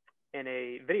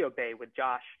a video bay with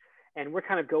Josh, and we're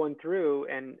kind of going through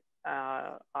and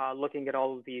looking at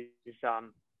all of these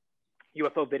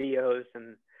UFO videos,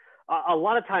 and a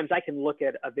lot of times I can look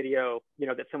at a video,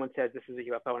 that someone says this is a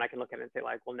UFO, and I can look at it and say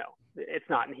like, well, no, it's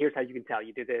not. And here's how you can tell.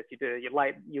 You do this, you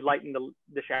lighten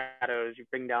the shadows, you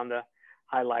bring down the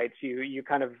highlights, you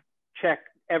kind of check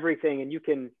everything, and you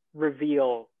can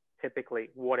reveal typically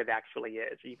what it actually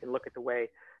is. You can look at the way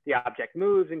the object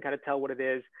moves and kind of tell what it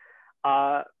is.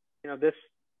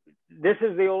 This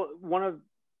is the one of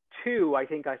two I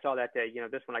think I saw that day.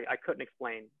 This one I couldn't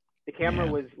explain. The camera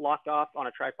was locked off on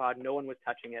a tripod. No one was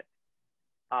touching it.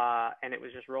 And it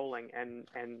was just rolling. And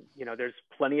there's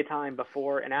plenty of time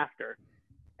before and after.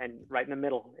 And right in the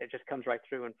middle, it just comes right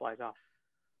through and flies off.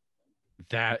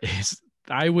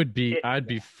 I'd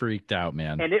be freaked out,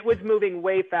 man. And it was moving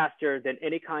way faster than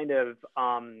any kind of,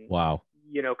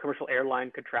 commercial airline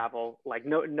could travel. Like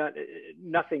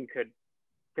nothing could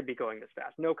be going this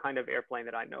fast. No kind of airplane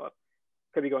that I know of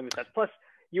could be going this fast. Plus,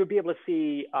 you would be able to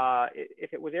see,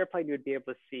 if it was airplane, you would be able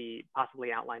to see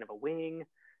possibly outline of a wing,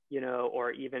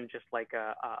 or even just like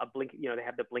a blink, they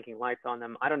have the blinking lights on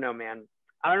them. I don't know, man.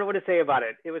 I don't know what to say about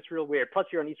it. It was real weird. Plus,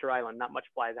 you're on Easter Island. Not much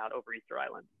flies out over Easter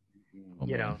Island,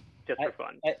 just for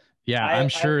fun. I'm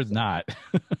sure not.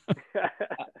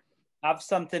 I have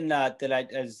something that I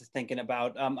was thinking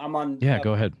about. I'm on. Yeah,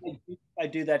 go ahead. I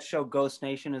do that show Ghost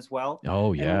Nation as well.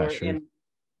 Oh, yeah, sure.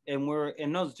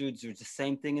 And those dudes are the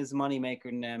same thing as Moneymaker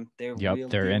and them. They're real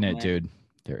they're deal, in it, man. dude.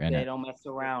 They're in it. They don't mess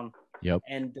around. Yep.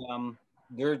 And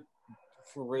they're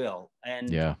for real.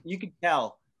 And you can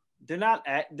tell they're not.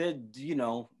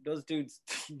 Those dudes.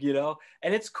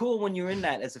 And it's cool when you're in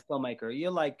that as a filmmaker.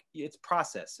 You're like, it's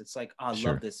process. It's like, oh, I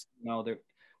love this.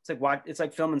 It's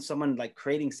like filming someone like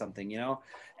creating something.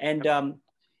 And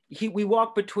we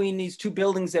walked between these two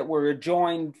buildings that were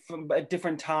adjoined at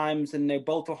different times, and they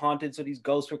both were haunted. So these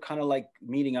ghosts were kind of like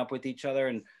meeting up with each other,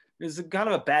 and It was kind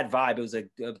of a bad vibe. It was a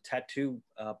tattoo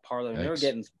parlor, and they were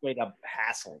getting straight up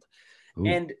hassled. Ooh.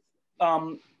 And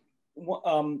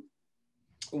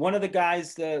one of the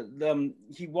guys,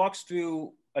 he walks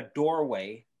through a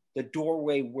doorway, the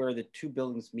doorway where the two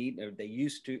buildings meet, or they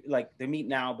used to, like they meet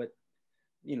now, but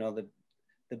you know,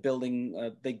 the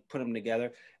building, they put them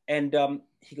together. And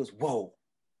he goes, "Whoa,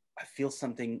 I feel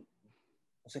something."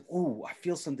 I was like, "Ooh, I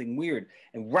feel something weird."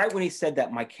 And right when he said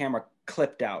that, my camera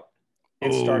clipped out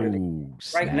and started,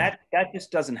 right? And that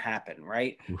just doesn't happen,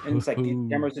 right? And it's like these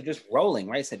cameras are just rolling,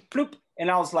 right? I said, "Bloop," and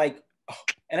I was like, oh,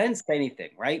 and I didn't say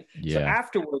anything, right? Yeah. So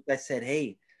afterwards, I said,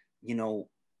 "Hey, you know,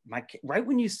 right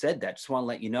when you said that, just want to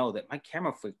let you know that my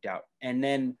camera freaked out." And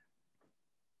then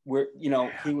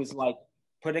he was like,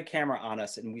 put a camera on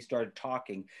us, and we started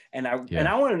talking. And I want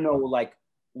to know, like,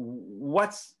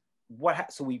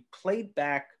 so we played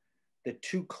back the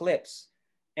two clips,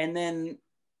 and then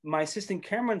my assistant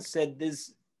cameraman said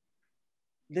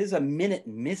there's a minute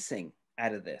missing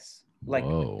out of this, like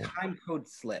a time code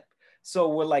slip. So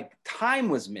we're like, time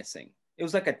was missing. It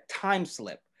was like a time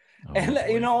slip. And boy.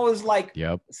 It was like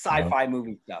sci-fi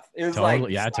movie stuff. It was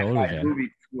totally, like sci-fi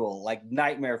movie fuel, like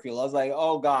nightmare fuel. I was like,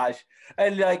 oh gosh.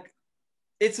 And like,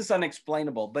 it's just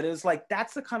unexplainable. But it was like,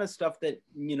 that's the kind of stuff that,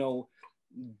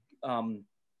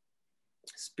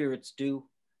 spirits do.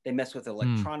 They mess with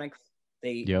electronics.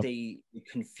 They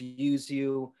confuse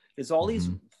you. There's all these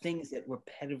things that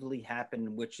repetitively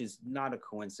happen, which is not a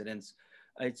coincidence.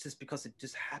 It's just because it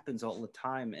just happens all the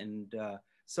time. And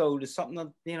so there's something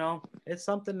that, it's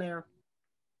something there.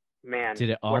 Man, did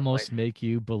it almost make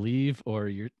you believe, or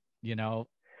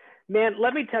Man,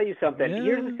 let me tell you something. Yeah.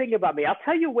 Here's the thing about me. I'll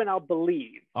tell you when I'll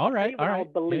believe. All right. I'll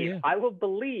believe. Yeah. I will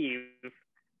believe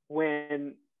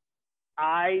when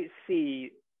I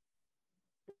see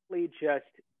just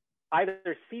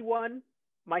either see one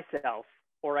myself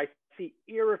or I see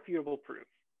irrefutable proof.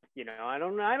 I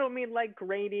don't mean like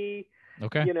grainy,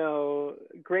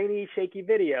 grainy, shaky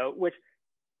video, which,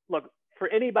 look, for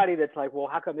anybody that's like, well,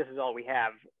 how come this is all we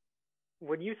have?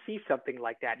 When you see something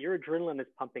like that, your adrenaline is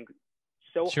pumping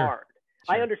so hard. Sure.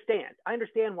 I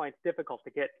understand why it's difficult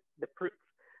to get the proof,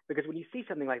 because when you see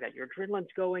something like that, your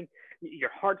adrenaline's going,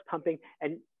 your heart's pumping.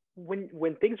 And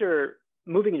when things are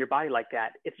moving in your body like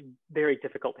that, it's very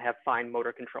difficult to have fine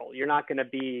motor control. You're not going to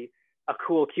be a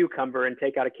cool cucumber and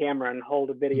take out a camera and hold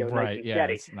a video nice and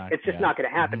steady. It's just not going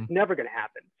to happen. It's never going to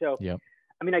happen. So,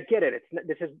 I mean, I get it.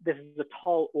 This is a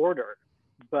tall order,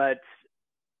 but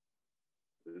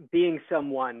being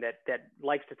someone that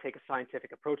likes to take a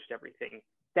scientific approach to everything,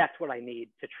 that's what I need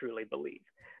to truly believe.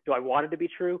 Do I want it to be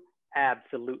true?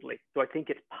 Absolutely. Do I think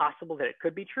it's possible that it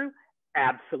could be true?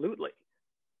 Absolutely.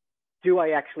 Do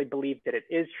I actually believe that it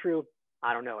is true?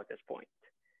 I don't know at this point.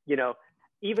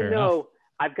 Even though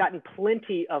I've gotten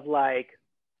plenty of like,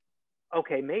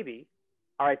 okay, maybe,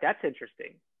 all right, that's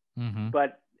interesting.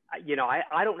 But,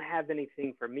 I don't have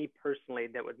anything for me personally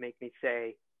that would make me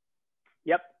say,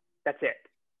 yep, that's it.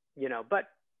 But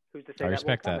who's to say that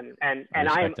won't come? And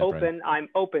I am open. Brian. I'm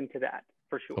open to that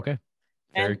for sure. Okay.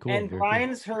 Very cool. And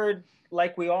Brian's heard,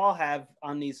 like we all have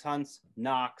on these hunts,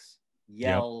 knocks,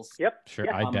 yells. Yep.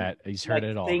 Sure. I bet he's heard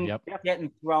it all.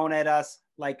 Getting thrown at us,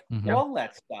 like all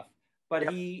that stuff. But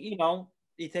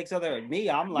he takes other me.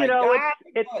 I'm like, I know. I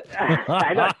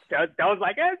was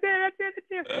like, that's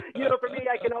it. For me,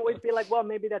 I can always be like, well,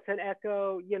 maybe that's an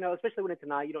echo. Especially when it's at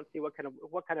night, you don't see what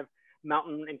kind of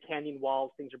mountain and canyon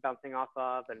walls things are bouncing off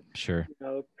of, and sure,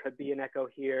 could be an echo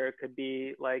here. It could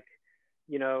be like,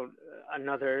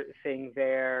 another thing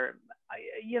there.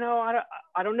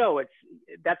 I don't know.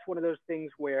 That's one of those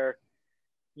things where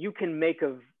you can make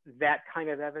of that kind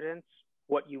of evidence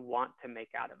what you want to make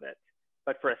out of it.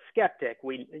 But for a skeptic,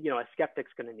 a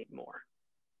skeptic's going to need more.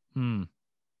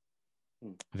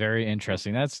 Very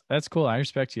interesting. That's cool. I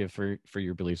respect you for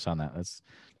your beliefs on that.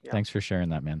 Thanks for sharing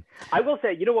that, man. I will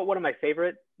say, what one of my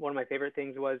favorite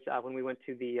things was when we went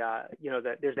to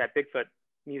there's that Bigfoot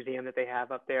museum that they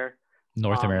have up there.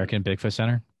 North American Bigfoot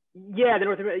Center. Yeah, the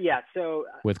North American. Yeah, so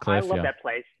with Cliff, I love that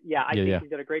place. Yeah, I think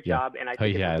he's done a great job, and I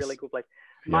think it's a really cool place.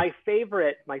 My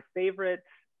favorite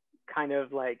kind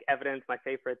of like evidence, my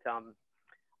favorite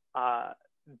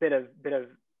bit of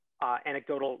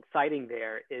anecdotal sighting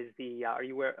there is are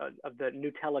you aware of the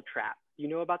Nutella trap? Do you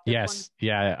know about this one?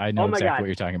 Yeah, I know exactly what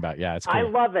you're talking about. Yeah, it's cool. I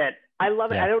love it. I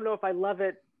don't know if I love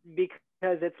it because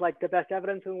it's like the best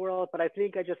evidence in the world, but I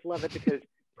think I just love it because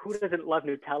who doesn't love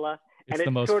Nutella? And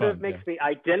it sort of makes me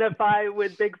identify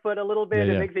with Bigfoot a little bit.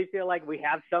 It makes me feel like we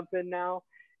have something now.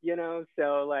 you know?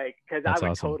 So like, cause I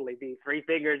would totally be 3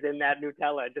 fingers in that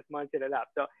Nutella, just munching it up.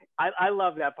 So I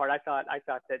love that part. I thought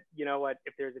that, you know what,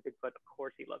 if there's a Bigfoot, of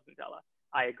course he loves Nutella.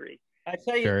 I agree. I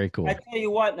tell you, very cool. I tell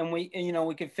you what, and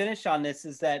we can finish on this,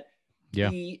 is that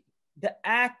the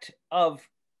act of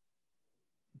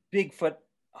Bigfoot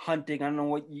hunting, I don't know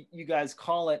what you guys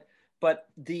call it, but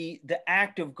the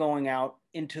act of going out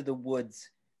into the woods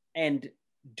and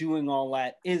doing all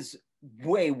that is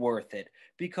way worth it,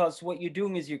 because what you're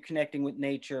doing is you're connecting with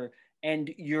nature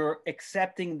and you're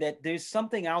accepting that there's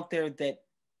something out there that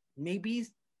maybe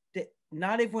that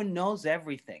not everyone knows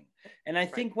everything. And I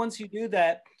think once you do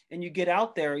that and you get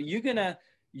out there, you're gonna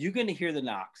hear the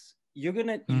knocks. You're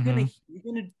gonna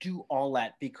do all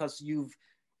that because you're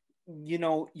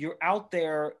out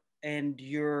there and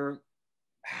you're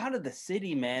out of the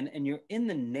city, man, and you're in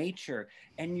the nature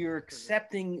and you're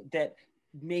accepting that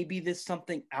maybe there's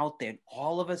something out there, and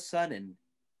all of a sudden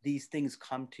these things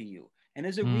come to you. And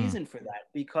there's a reason for that,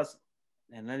 because,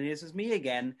 and then this is me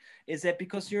again, is that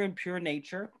because you're in pure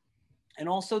nature, and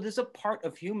also there's a part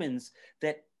of humans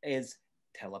that is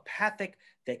telepathic,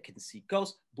 that can see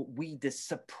ghosts, but we just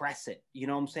suppress it, you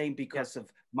know what I'm saying, because of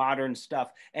modern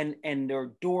stuff, and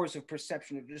their doors of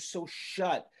perception are just so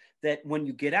shut that when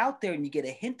you get out there and you get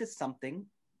a hint of something,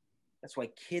 that's why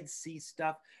kids see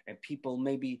stuff, and people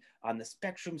maybe on the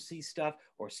spectrum see stuff,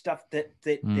 or stuff that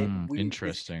we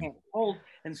interesting can't hold.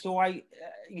 And so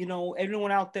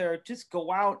everyone out there, just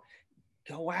go out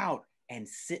and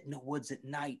sit in the woods at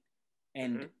night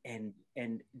and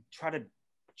try to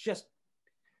just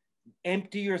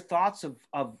empty your thoughts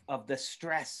of the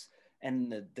stress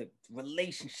and the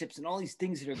relationships and all these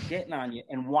things that are getting on you,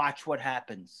 and watch what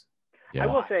happens. I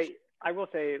will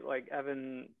say, like,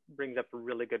 Evan brings up a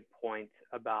really good point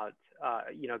about,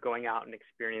 going out and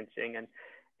experiencing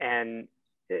and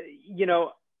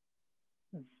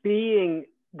being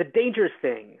the dangerous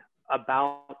thing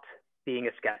about being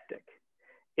a skeptic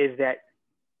is that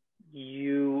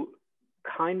you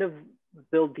kind of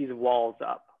build these walls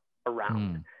up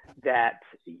around that,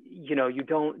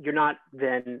 you're not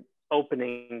then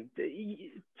opening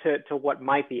to what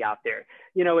might be out there.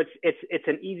 It's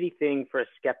an easy thing for a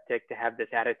skeptic to have this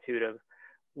attitude of,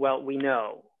 well, we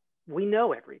know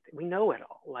everything, we know it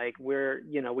all, like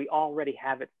we already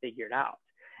have it figured out.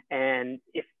 And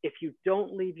if you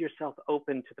don't leave yourself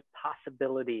open to the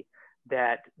possibility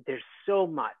that there's so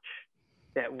much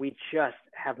that we just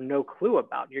have no clue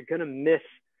about, you're going to miss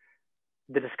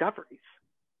the discoveries.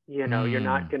 You're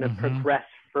not going to progress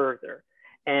further.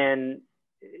 And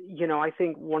I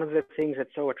think one of the things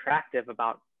that's so attractive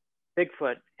about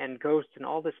Bigfoot and ghosts and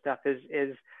all this stuff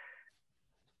is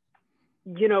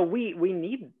we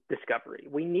need discovery.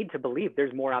 We need to believe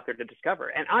there's more out there to discover.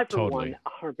 And I, for one,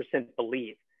 100%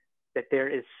 believe that there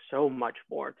is so much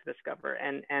more to discover.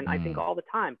 And I think all the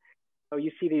time,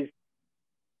 you see these.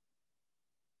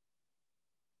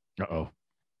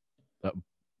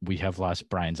 We have lost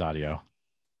Brian's audio.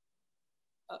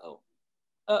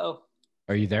 Are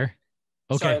you there?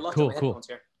 Okay, sorry, I left my headphones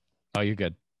here. Oh, you're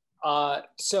good.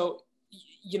 So,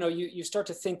 you start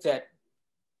to think that.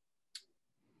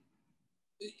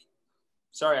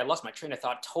 Sorry, I lost my train of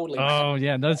thought totally. Oh,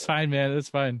 yeah, that's fine, man. That's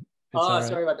fine.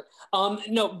 Sorry about that.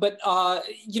 No, but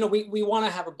we want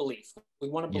to have a belief. We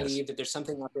want to believe that there's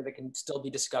something out there that can still be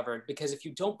discovered. Because if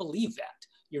you don't believe that,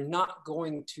 you're not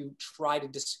going to try to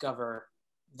discover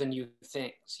the new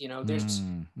things. There's.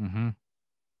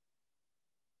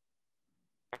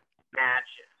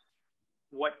 Imagine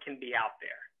what can be out there.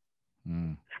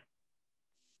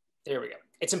 There we go.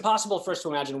 It's impossible for us to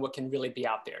imagine what can really be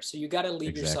out there. So you got to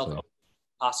leave yourself open to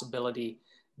the possibility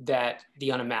that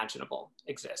the unimaginable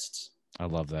exists. I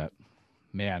love that,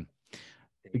 man.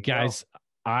 Guys,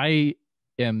 I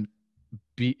am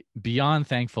beyond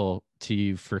thankful to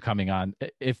you for coming on.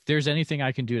 If there's anything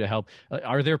I can do to help,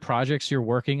 are there projects you're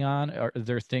working on? Are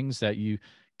there things that you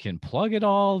can plug it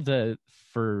all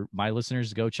for my listeners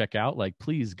to go check out? Like,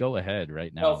 please go ahead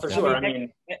right now. Oh, for sure. I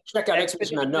mean, check out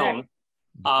Expedition Unknown.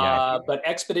 But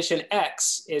Expedition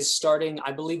X is starting,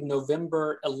 I believe,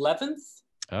 November 11th.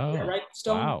 Oh, right,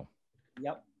 Stone? Wow.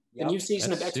 Yep. The new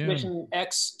season of Expedition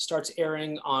X starts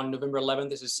airing on November 11th.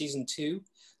 This is season 2.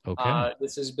 Okay.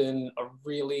 This has been a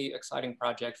really exciting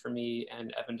project for me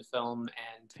and Evan to film.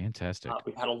 And fantastic.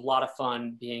 We've had a lot of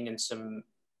fun being in some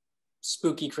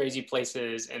spooky, crazy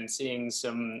places and seeing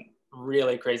some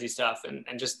really crazy stuff and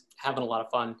just having a lot of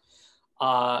fun.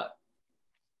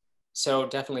 So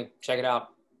definitely check it out.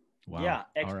 Wow. Yeah,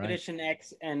 Expedition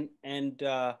X, and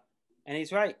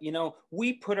he's right.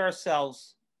 We put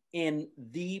ourselves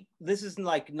this isn't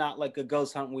like not like a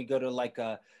ghost hunt. We go to like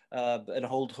an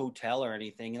old hotel or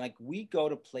anything. Like we go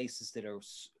to places that are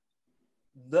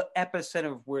the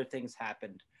epicenter of where things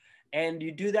happened, and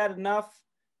you do that enough,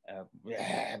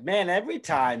 man. Every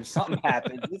time something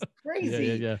happens, it's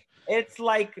crazy. Yeah. It's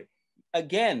like,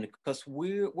 again, because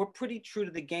we're pretty true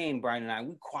to the game, Brian and I.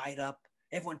 We quiet up.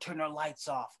 Everyone turn their lights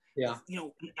off. Yeah. You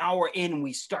know, an hour in,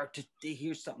 we start to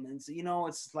hear something. And so, you know,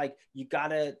 it's like you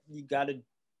gotta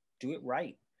do it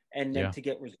right, and then to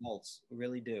get results, we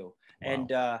really do. Wow.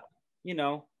 And you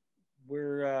know,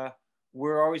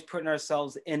 we're always putting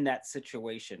ourselves in that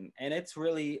situation, and it's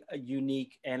really a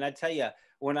unique. And I tell you,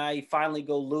 when I finally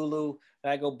go Lulu,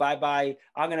 and I go bye,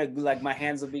 I'm gonna, like, my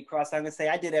hands will be crossed. I'm gonna say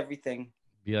I did everything.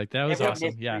 Be like, that was awesome.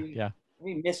 Mystery,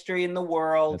 every mystery in the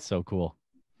world. That's so cool.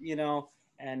 You know,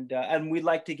 and we'd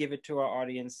like to give it to our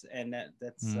audience, and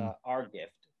that's our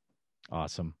gift.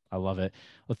 Awesome. I love it.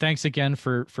 Well, thanks again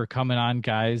for coming on,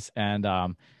 guys, and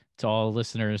to all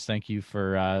listeners, thank you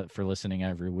for listening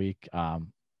every week.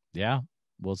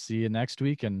 We'll see you next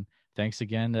week, and thanks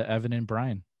again to Evan and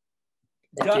Brian.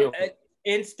 Thank you.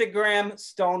 Instagram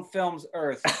Stone Films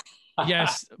Earth.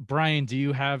 Yes, Brian, do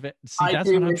you have it? See, that's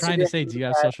what I'm trying to say. Do you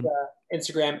have social?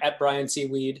 Instagram at Brian C.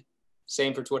 Weed.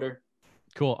 Same for Twitter.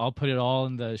 Cool. I'll put it all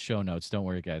in the show notes. Don't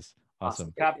worry, guys.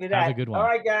 Awesome. Copy that. Have a good one. All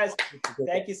right, guys.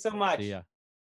 Thank you so much. See ya.